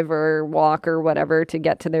drive or walk or whatever to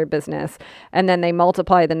get to their business, and then they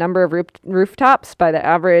multiply the number of rooftops by the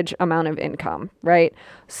average amount of income, right?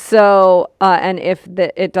 So, and if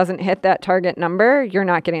it doesn't hit that target number, you're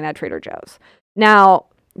not getting that Trader Joe's. Now,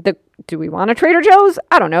 do we want a Trader Joe's?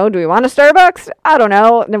 I don't know. Do we want a Starbucks? I don't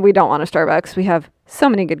know. No, we don't want a Starbucks. We have so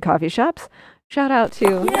many good coffee shops. Shout out to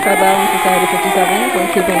Tribal Society 57 for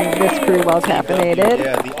keeping this crew well caffeinated.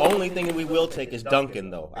 Yeah, the only thing that we will take is Dunkin',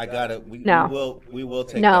 though. We will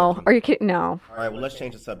take Dunkin'. Are you kidding? No. All right, well, let's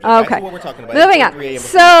change the subject. Okay. Back to what we're talking about. Moving on.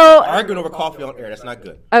 So, arguing over coffee on air, that's not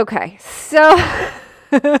good. Okay. So,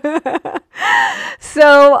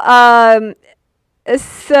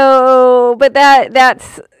 but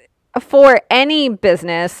that's for any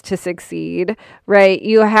business to succeed, right?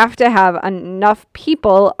 You have to have enough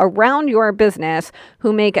people around your business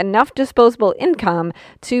who make enough disposable income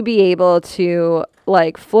to be able to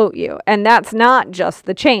like float you. And that's not just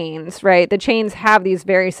the chains, right? The chains have these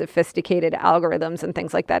very sophisticated algorithms and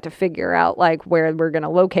things like that to figure out like where we're going to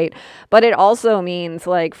locate. But it also means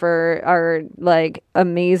like for our like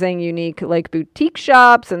amazing, unique like boutique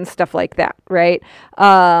shops and stuff like that, right?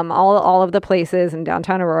 All of the places in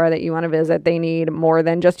downtown Aurora that you want to visit, they need more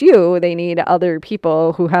than just you. They need other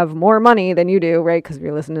people who have more money than you do, right? Because if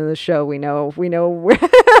you're listening to the show, we know where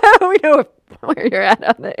we know where you're at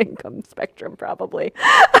on the income spectrum, probably.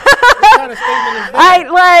 What kind of statement is that?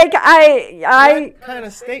 What kind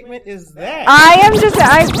of statement is that?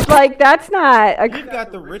 That's not. We've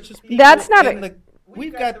got the richest people. That's not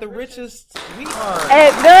we've got the richest. We are.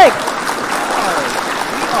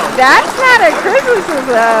 That's not a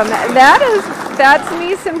criticism. That's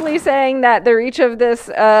me simply saying that the reach of this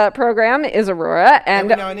program is Aurora, and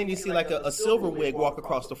every now and then you see like a silver wig walk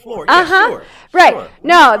across the floor. Sure.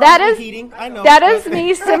 No, that is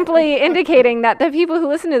me simply indicating that the people who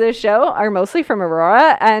listen to this show are mostly from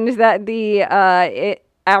Aurora, and that the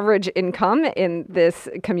average income in this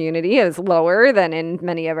community is lower than in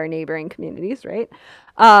many of our neighboring communities, right?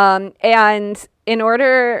 And in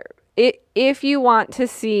order, if you want to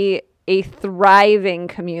see a thriving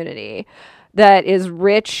community that is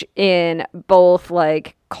rich in both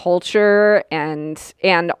like culture and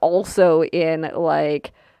also in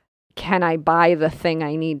like, can I buy the thing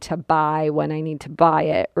I need to buy when I need to buy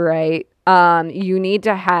it, right? You need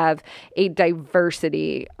to have a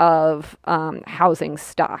diversity of housing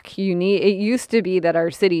stock. It used to be that our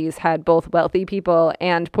cities had both wealthy people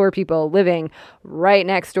and poor people living right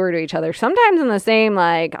next door to each other, sometimes in the same,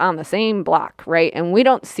 like on the same block, right? And we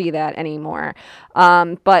don't see that anymore.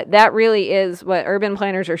 But that really is what urban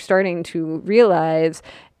planners are starting to realize,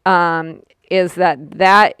 is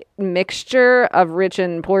that mixture of rich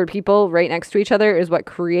and poor people right next to each other is what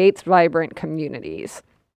creates vibrant communities.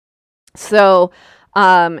 So,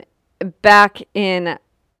 back in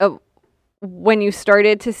when you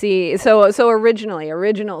started to see, so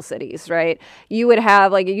original cities, right? You would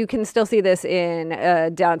have, like, you can still see this in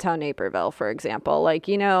downtown Naperville, for example. Like,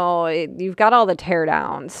 you've got all the tear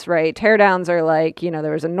downs, right? Tear downs are like,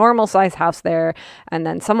 there was a normal size house there, and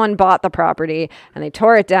then someone bought the property and they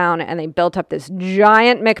tore it down and they built up this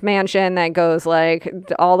giant McMansion that goes like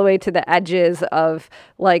all the way to the edges of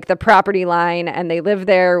like the property line, and they live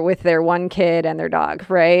there with their one kid and their dog,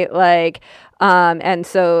 right? Like, and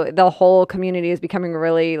so the whole community is becoming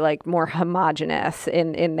really like more homogenous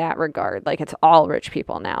in that regard. Like, it's all rich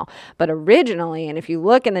people now. But originally, and if you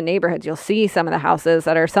look in the neighborhoods, you'll see some of the houses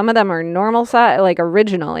some of them are normal size, like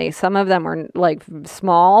originally. Some of them were like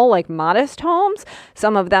small, like modest homes.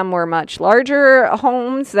 Some of them were much larger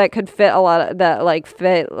homes that could fit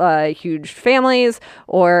huge families,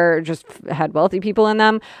 or just had wealthy people in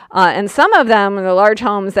them. And some of them were the large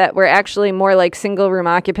homes that were actually more like single room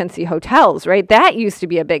occupancy hotels, right? That used to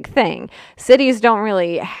be a big thing. Cities don't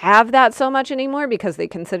really have that so much anymore because they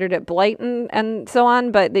considered it blight and so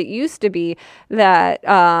on. But it used to be that,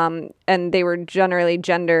 and they were generally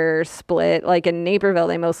gender split. Like in Naperville,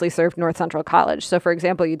 they mostly served North Central College. So for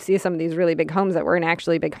example, you'd see some of these really big homes that weren't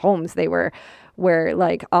actually big homes. They were where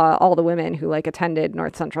like all the women who like attended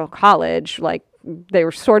North Central College, like they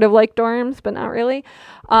were sort of like dorms, but not really.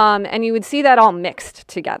 And you would see that all mixed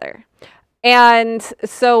together. And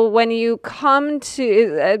so when you come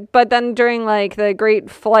to, but then during like the great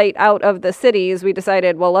flight out of the cities, we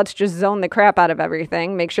decided, well, let's just zone the crap out of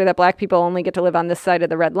everything, make sure that black people only get to live on this side of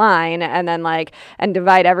the red line, and then and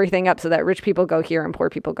divide everything up so that rich people go here and poor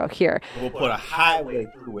people go here. We'll put a highway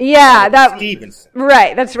through it. Yeah, Stevenson.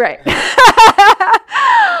 Right, that's right.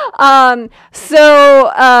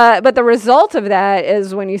 But the result of that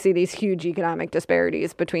is when you see these huge economic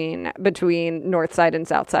disparities between North Side and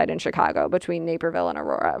South Side in Chicago, between Naperville and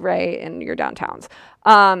Aurora, right, in your downtowns.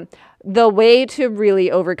 The way to really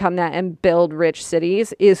overcome that and build rich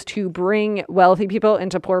cities is to bring wealthy people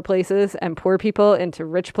into poor places and poor people into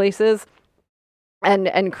rich places.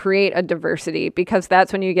 And create a diversity, because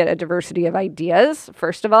that's when you get a diversity of ideas,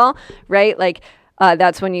 first of all, right? Like,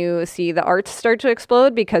 that's when you see the arts start to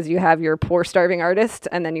explode, because you have your poor starving artists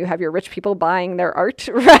and then you have your rich people buying their art,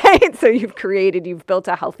 right? So you've built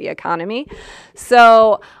a healthy economy.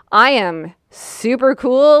 So I am super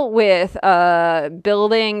cool with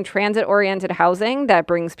building transit-oriented housing that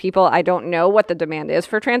brings people. I don't know what the demand is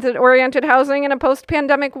for transit-oriented housing in a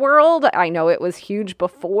post-pandemic world. I know it was huge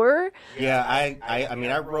before. Yeah, I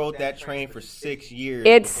mean, I rode that train for 6 years.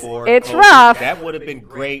 It's COVID. rough. That would have been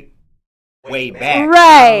great way back.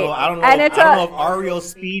 Right. I don't know if Ario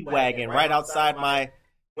Speedwagon right outside my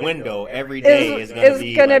window every day is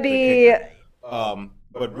going to be.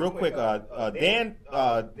 But real quick, Dan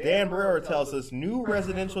Barrera tells us new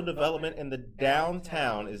residential development in the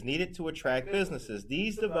downtown is needed to attract businesses.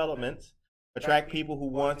 These developments attract people who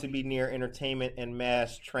want to be near entertainment and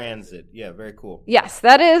mass transit. Yeah, very cool. Yes,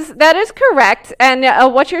 that is correct. And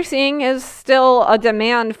what you're seeing is still a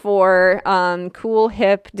demand for cool,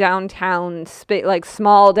 hip downtown, like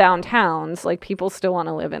small downtowns. Like, people still want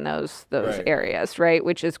to live in those right. areas, right?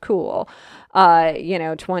 Which is cool.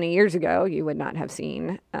 20 years ago, you would not have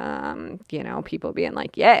seen, people being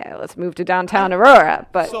like, yeah, let's move to downtown Aurora.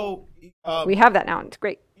 But we have that now, and it's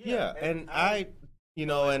great. Yeah, and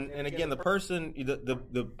and again, the person,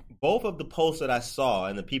 the both of the posts that I saw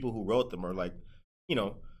and the people who wrote them are like,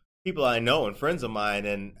 people I know and friends of mine,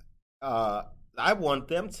 and I want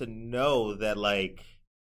them to know that, like,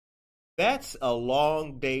 that's a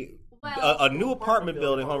long day. Well, a new apartment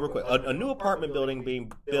building. Hold on, real quick. A new apartment building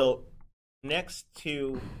being built next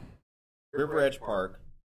to River Edge Park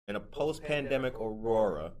in a post-pandemic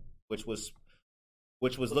Aurora, which was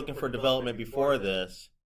looking for development before this,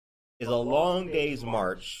 is a long day's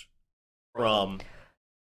march from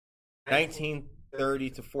 1930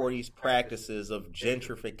 to 40s practices of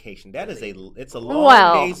gentrification. It's a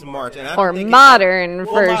long day's march, and or modern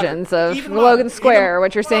versions of Logan Square,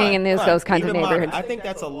 what you're saying in those kinds of neighborhoods. I think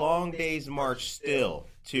that's a long day's march still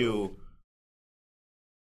to.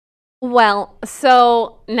 Well,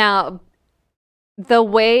 so now the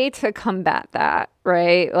way to combat that,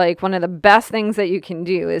 right? Like, one of the best things that you can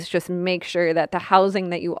do is just make sure that the housing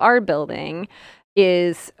that you are building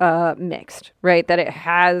is mixed, right? That it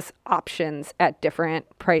has options at different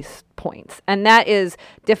price points. And that is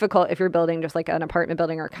difficult if you're building just like an apartment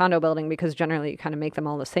building or a condo building, because generally you kind of make them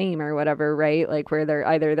all the same or whatever, right? Like, where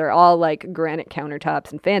they're all like granite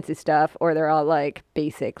countertops and fancy stuff, or they're all like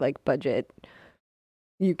basic, like budget,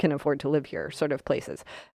 you can afford to live here sort of places.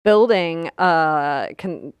 Building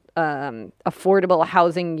affordable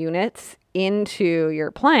housing units into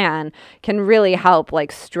your plan can really help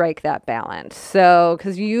like strike that balance. So,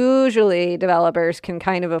 because usually developers can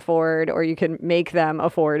kind of afford, or you can make them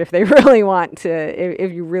afford if they really want to,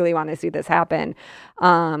 if you really want to see this happen,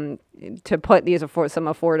 to put these some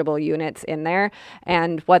affordable units in there.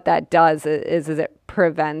 And what that does is it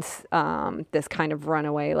prevents this kind of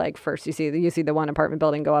runaway. Like first you see the one apartment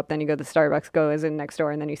building go up, then you go to the Starbucks goes in next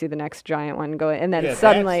door, and then you see the next giant one go in, and then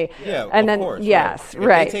suddenly, and then course, yes,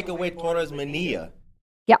 right. If they take away Torres Mania,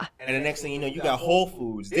 yeah, and the next thing you know, you got Whole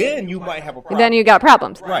Foods, then you might have a problem. Then you got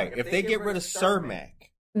problems, right? If they get rid of Cermak,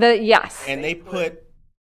 yes, and they put.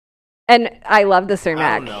 And I love the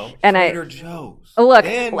Cermak. And Trader Joe's. Look,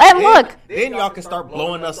 then y'all can start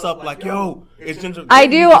blowing us up like, yo, it's ginger. I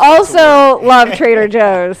do also love Trader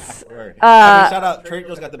Joe's. Shout out, Trader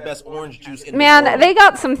Joe's got the best orange juice in the world. They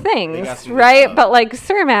got some things, right? But like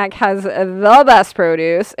Cermak has the best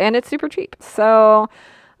produce, and it's super cheap. So,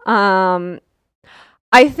 I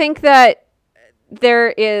think that there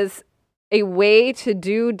is a way to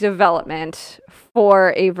do development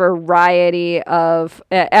for a variety of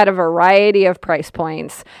price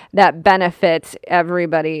points that benefits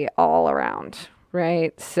everybody all around,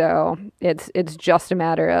 right? So it's just a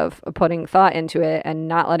matter of putting thought into it and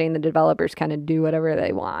not letting the developers kind of do whatever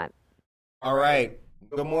they want. All right.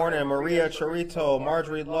 Good morning, Maria Chorito,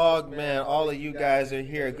 Marjorie Logman. All of you guys are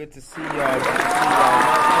here. Good to see y'all. Good to see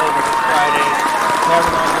y'all. March it's Friday.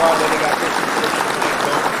 Kevin on Broadway. They got this.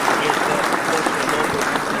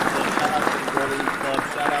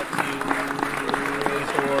 Shout out to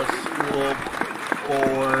School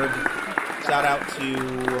Board. Shout out to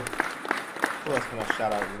who else can I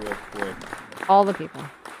shout out real quick? All the people.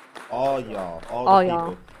 All y'all. All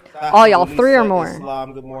y'all. All y'all, Lisa 3 or more.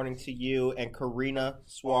 Islam, good morning to you, and Karina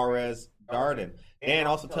Suarez Darden. Dan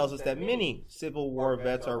also tells us that many Civil War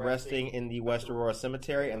vets are resting in the West Aurora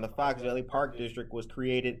Cemetery, and the Fox Valley Park District was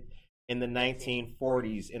created in the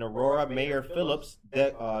 1940s. In Aurora, Mayor Phillips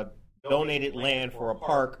donated land for a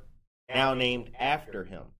park now named after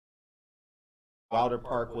him. Wilder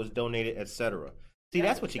Park was donated, etc. See,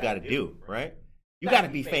 that's what you got to do, right? You got to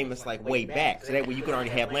be famous like way back, so that way you can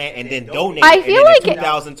already have land and then donate. I feel like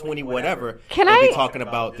 2020 whatever. Can we'll I be talking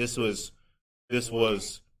about this was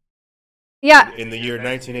yeah in the year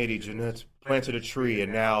 1980? Jeanette planted a tree,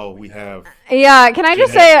 and now we have. Yeah, can I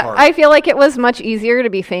just say Park. I feel like it was much easier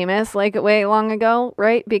to be famous like way long ago,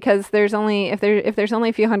 right? Because there's only if there's only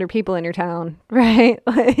a few hundred people in your town, right?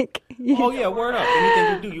 Like oh yeah, word up.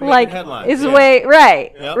 Anything you do, you like make headlines. It's way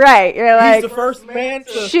right, yep. Right. You're like he's the first man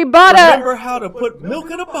to remember how to put milk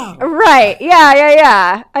in a bottle. Right?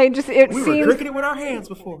 Yeah. We were drinking it with our hands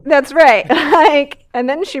before. That's right. Like, and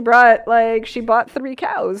then she bought 3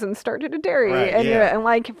 cows and started a dairy, right, and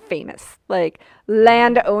like famous. Like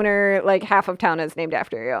landowner, like half of town is named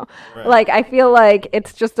after you. Right. Like I feel like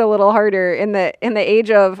it's just a little harder in the age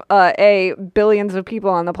of A, billions of people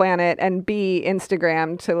on the planet, and B,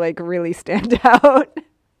 Instagram to like really stand out.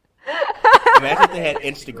 Imagine if they had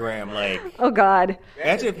Instagram, like. Oh God.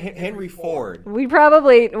 Imagine if Henry Ford. We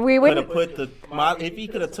wouldn't have put if he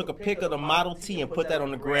could have took a pic of the Model T and put that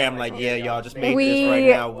on the gram, like, yeah, y'all just made this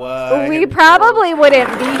right now. What? We probably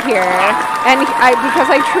wouldn't be here, and because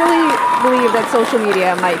I truly believe that social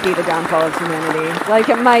media might be the downfall of humanity. Like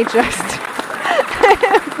it might just.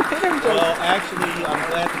 Well, actually, I'm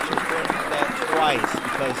glad that you pointed that twice,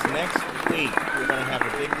 because next week we're going to have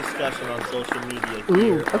a big discussion on social media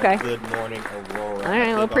here on Good Morning Aurora. All right,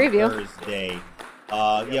 a little preview. Thursday.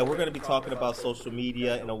 We're going to be talking about social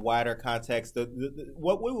media in a wider context.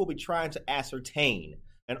 What we will be trying to ascertain,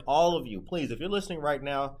 and all of you, please, if you're listening right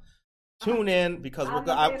now, tune in because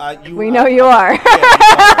we know you are.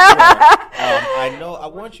 I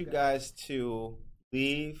want you guys to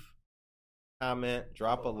leave, comment,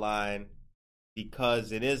 drop a line,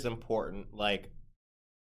 because it is important. Like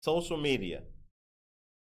social media.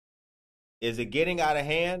 Is it getting out of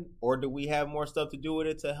hand, or do we have more stuff to do with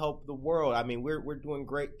it to help the world? I mean, we're doing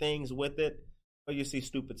great things with it, but you see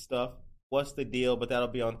stupid stuff. What's the deal? But that'll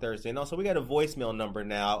be on Thursday. And also, we got a voicemail number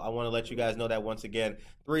now. I want to let you guys know that once again,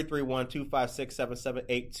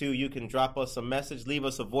 331-256-7782. You can drop us a message, leave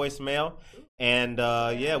us a voicemail, and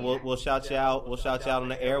we'll shout you out. We'll shout you out on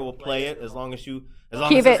the air. We'll play it as long as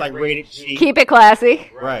it's like rated G. Keep it classy.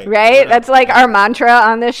 Right. That's like our mantra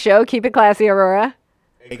on this show. Keep it classy, Aurora.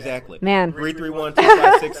 Exactly. Man.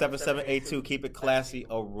 331-256-7782. Keep it classy,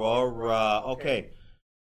 Aurora. Okay.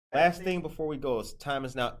 Last thing before we go, time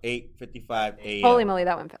is now 8:55 a.m. Holy moly,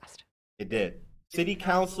 that went fast. It did. City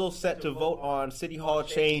Council set to vote on City Hall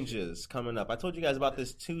changes coming up. I told you guys about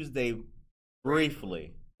this Tuesday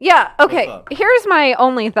briefly. Yeah, okay. Here's my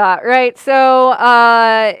only thought, right? So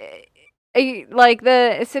like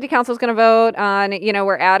the city council is going to vote on,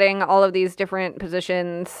 we're adding all of these different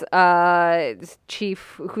positions,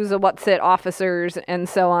 chief, who's a what's it, officers, and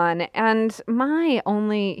so on. And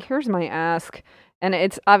here's my ask, and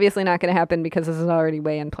it's obviously not going to happen because this is already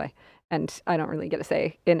way in play, and I don't really get a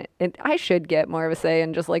say in it. I should get more of a say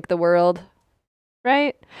in just like the world.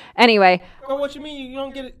 Right? Anyway. Well, what you mean you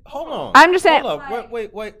don't get it? Hold on. I'm just saying. Hold up.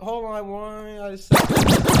 Wait. Hold on.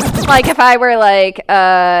 Like if I were like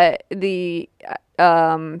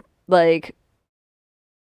like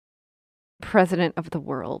president of the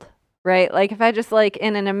world, right? Like if I just like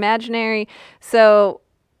in an imaginary. So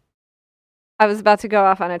I was about to go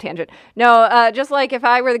off on a tangent. No, just like if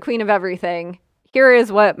I were the queen of everything, here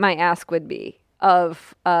is what my ask would be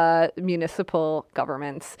of municipal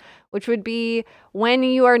governments, which would be when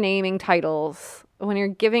you are naming titles, when you're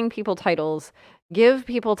giving people titles, give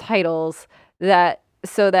people titles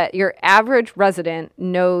so that your average resident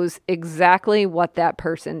knows exactly what that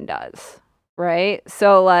person does, right?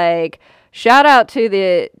 So like, shout out to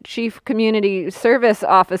the chief community service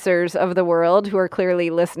officers of the world who are clearly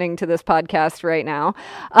listening to this podcast right now.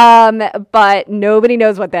 But nobody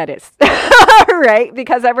knows what that is, right?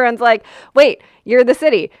 Because everyone's like, wait, you're the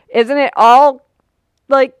city. Isn't it all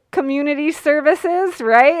like community services,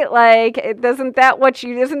 right? Like, isn't that what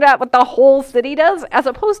the whole city does? As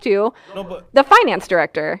opposed to the finance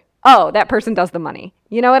director. Oh, that person does the money.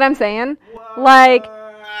 You know what I'm saying? Like,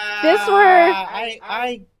 this were...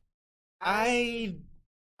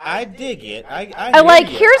 I dig it. I like.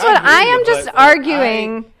 Here's what I am just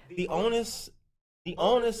arguing. The onus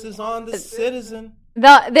is on the citizen.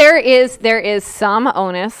 There is some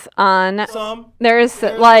onus on. Some. There's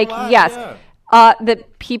like yes. Yeah. The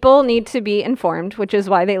people need to be informed, which is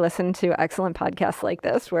why they listen to excellent podcasts like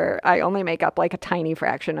this, where I only make up like a tiny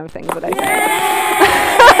fraction of things that I say.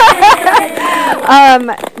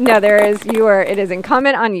 No, it is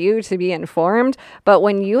incumbent on you to be informed. But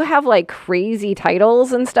when you have like crazy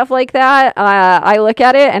titles and stuff like that, I look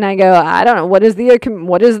at it and I go, I don't know, what is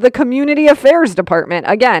the community affairs department?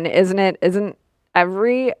 Again, isn't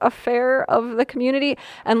every affair of the community?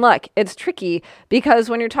 And look, it's tricky because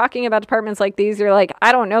when you're talking about departments like these, you're like,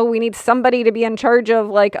 I don't know, we need somebody to be in charge of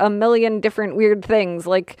like a million different weird things.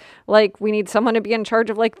 Like we need someone to be in charge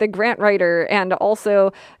of like the grant writer and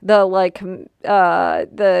also the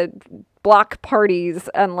the block parties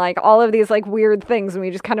and like all of these like weird things, and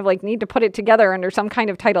we just kind of like need to put it together under some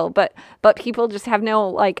kind of title, but people just have no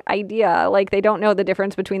like idea, like they don't know the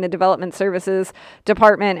difference between the development services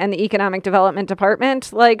department and the economic development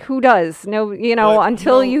department. Like who does? No,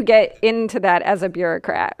 until you get into that as a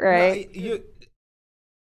bureaucrat, right? No,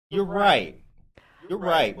 you're right.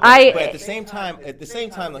 But at the same time,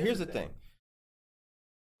 here's the thing.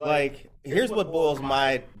 Like, here's what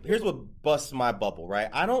busts my bubble, right?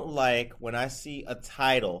 I don't like when I see a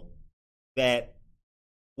title that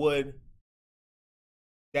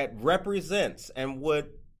represents and would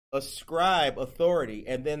ascribe authority,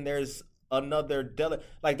 and then there's another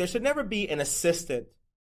like there should never be an assistant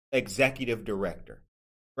executive director,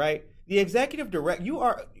 right? The executive director,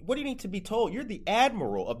 what do you need to be told? You're the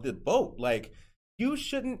admiral of the boat. Like, you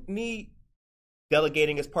shouldn't need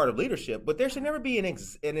delegating as part of leadership, but there should never be an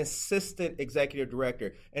assistant executive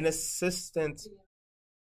director. An assistant,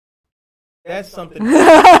 that's something.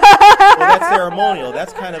 Well, that's ceremonial.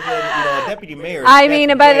 That's kind of a deputy mayor. I mean,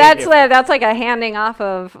 but that's like a handing off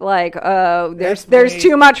of like, there's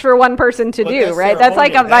too much for one person to do, right? That's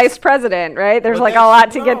like a vice president, right? There's like a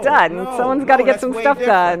lot to get done. Someone's got to get some stuff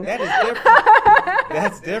done. That is different.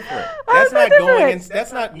 That's different. That's not going in.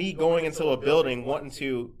 That's not me going into a building wanting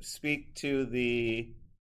to speak to the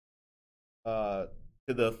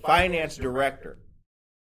finance director,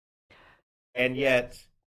 and yet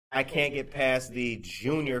I can't get past the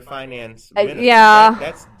junior finance minister. Yeah,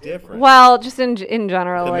 that's different. Well, just in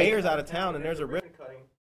general, the mayor's out of town, and there's a ribbon cutting.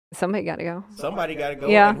 Somebody got to go. Somebody got to go.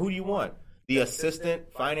 Yeah. And who do you want? The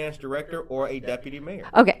assistant finance director or a deputy mayor?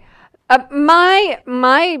 Okay. My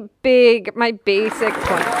basic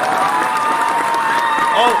point.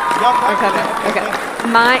 Oh, okay.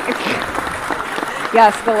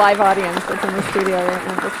 Yes, the live audience that's in the studio right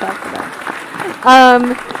now. Let's talk about.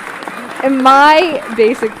 And my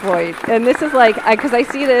basic point, and this is like, because I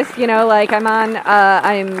see this, like I'm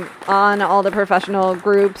on all the professional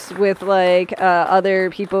groups with like other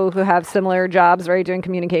people who have similar jobs, right, doing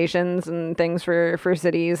communications and things for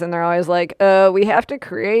cities, and they're always like, we have to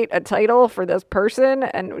create a title for this person,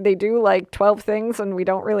 and they do like 12 things, and we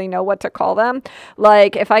don't really know what to call them.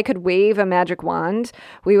 Like, if I could wave a magic wand,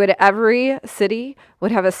 every city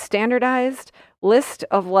would have a standardized list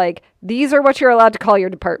of like, these are what you're allowed to call your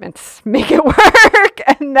departments. Make it work.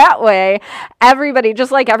 And that way, everybody,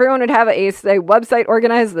 just like everyone would have a website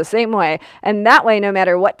organized the same way. And that way, no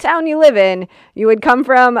matter what town you live in, you would come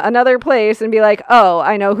from another place and be like, oh,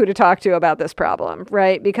 I know who to talk to about this problem,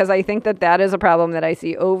 right? Because I think that is a problem that I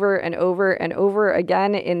see over and over and over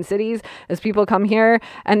again in cities, as people come here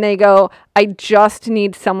and they go, I just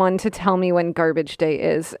need someone to tell me when garbage day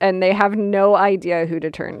is. And they have no idea who to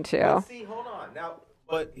turn to. Well, see, hold on. Now,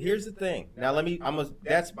 but here's the thing. Now,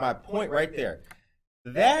 that's my point right there.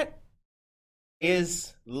 That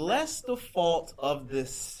is less the fault of the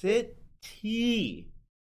city.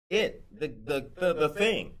 The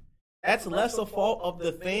thing. That's less a fault of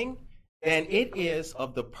the thing than it is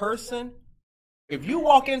of the person. If you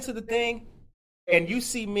walk into the thing and you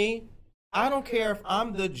see me, I don't care if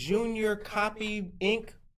I'm the junior copy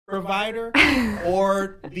ink provider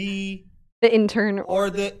or the intern or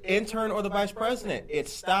the vice president. It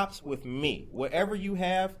stops with me. Whatever you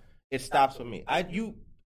have, it stops with me.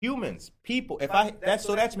 Humans, people. That's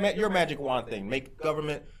your magic wand thing. Make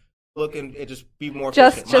government look and it just be more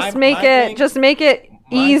efficient. Just make it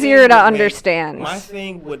easier to understand. My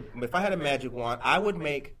thing would, if I had a magic wand, I would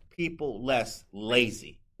make people less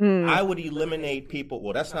lazy. I would eliminate people.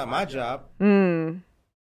 Well, that's not my job. No,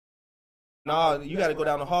 you got to go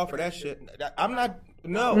down the hall for that shit. I'm not.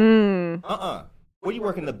 No. What, you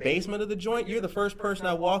work in the basement of the joint? You're the first person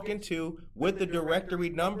I walk into with the directory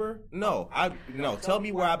number? No. Tell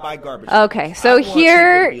me where I buy garbage. Okay, so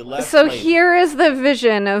here is the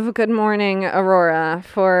vision of Good Morning Aurora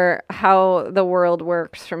for how the world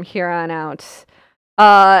works from here on out.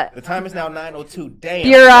 The time is now 9:02. Damn.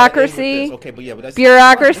 Bureaucracy. Okay, but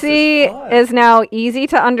bureaucracy is now easy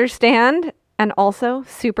to understand and also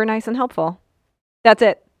super nice and helpful. That's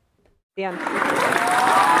it. The end.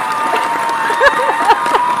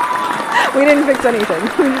 We didn't fix anything.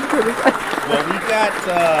 Well, we got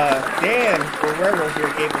Dan Guerrero here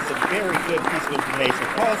gave us a very good piece of information.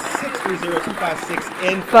 Call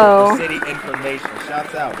 630-256-INFO for city information.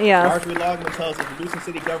 Shouts out. Yes. Marjorie Logman tells us reducing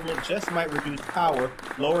city government just might reduce power,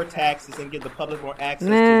 lower taxes, and give the public more access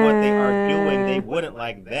to what they are doing. They wouldn't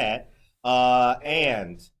like that.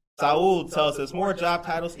 And Saul tells us more job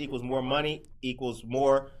titles equals more money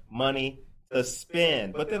to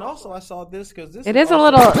spend. But then also I saw this because this it is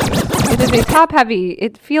a top heavy.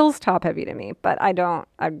 It feels top heavy to me, but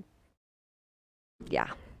yeah.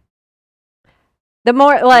 The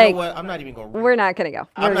more like, you know what? I'm not even going to we're not going to go.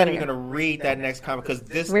 I'm not even going to read that next comment because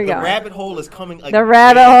the rabbit hole is coming again. The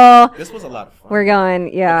rabbit hole. This was a lot of fun. We're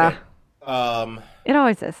going, yeah. Okay. It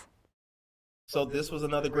always is. So this was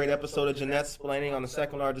another great episode of Jeanette Splaining on the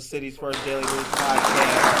second largest city's first daily news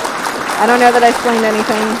podcast. I don't know that I explained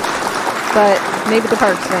anything. But maybe the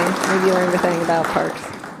parks thing. Maybe you learned a thing about parks.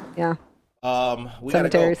 Yeah. We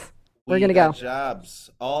cemeteries. Gotta go. We're gonna go. Jobs.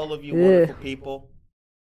 All of you wonderful people.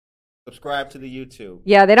 Subscribe to the YouTube.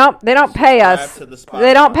 Yeah, they don't pay us.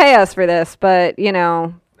 They don't pay us for this, but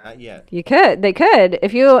not yet. You could. They could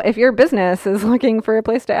if your business is looking for a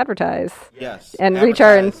place to advertise. Yes. And reach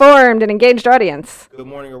our informed and engaged audience. Good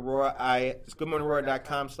Morning Aurora. It's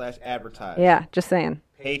goodmorningaurora.com/advertise. Yeah, just saying.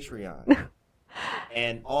 Patreon.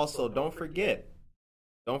 And also, don't forget,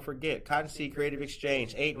 Cotton Seed Creative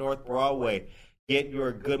Exchange, 8 North Broadway. Get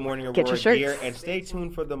your Good Morning Aurora gear, and stay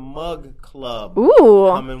tuned for the Mug Club. Ooh,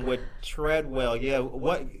 coming with Treadwell. Yeah,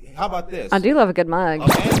 what? How about this? I do love a good mug.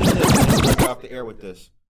 Imagine this. Let's get off the air with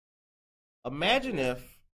this. Imagine if,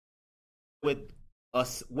 with a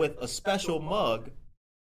special mug,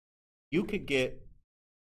 you could get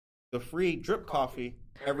the free drip coffee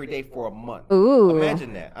every day for a month. Ooh.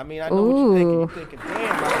 Imagine that. I mean, I know what you're thinking. You're thinking, damn,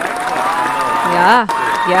 I like that.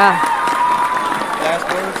 Yeah. Last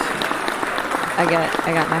words? I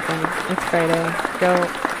got nothing. It's Friday.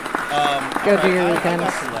 Go do your weekend. I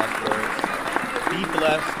got some last words. Be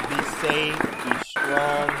blessed, be safe, be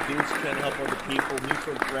strong. Dudes can't help other people.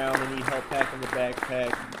 Neutral ground, they need help packing the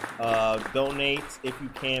backpack. Donate if you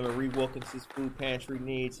can. Marie Wilkinson's Food Pantry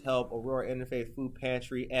needs help. Aurora Interfaith Food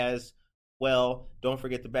Pantry as well. Don't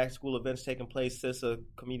forget the back-to-school events taking place, CISA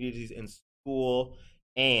communities in school.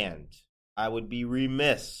 And I would be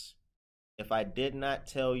remiss if I did not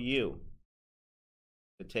tell you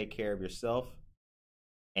to take care of yourself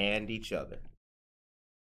and each other.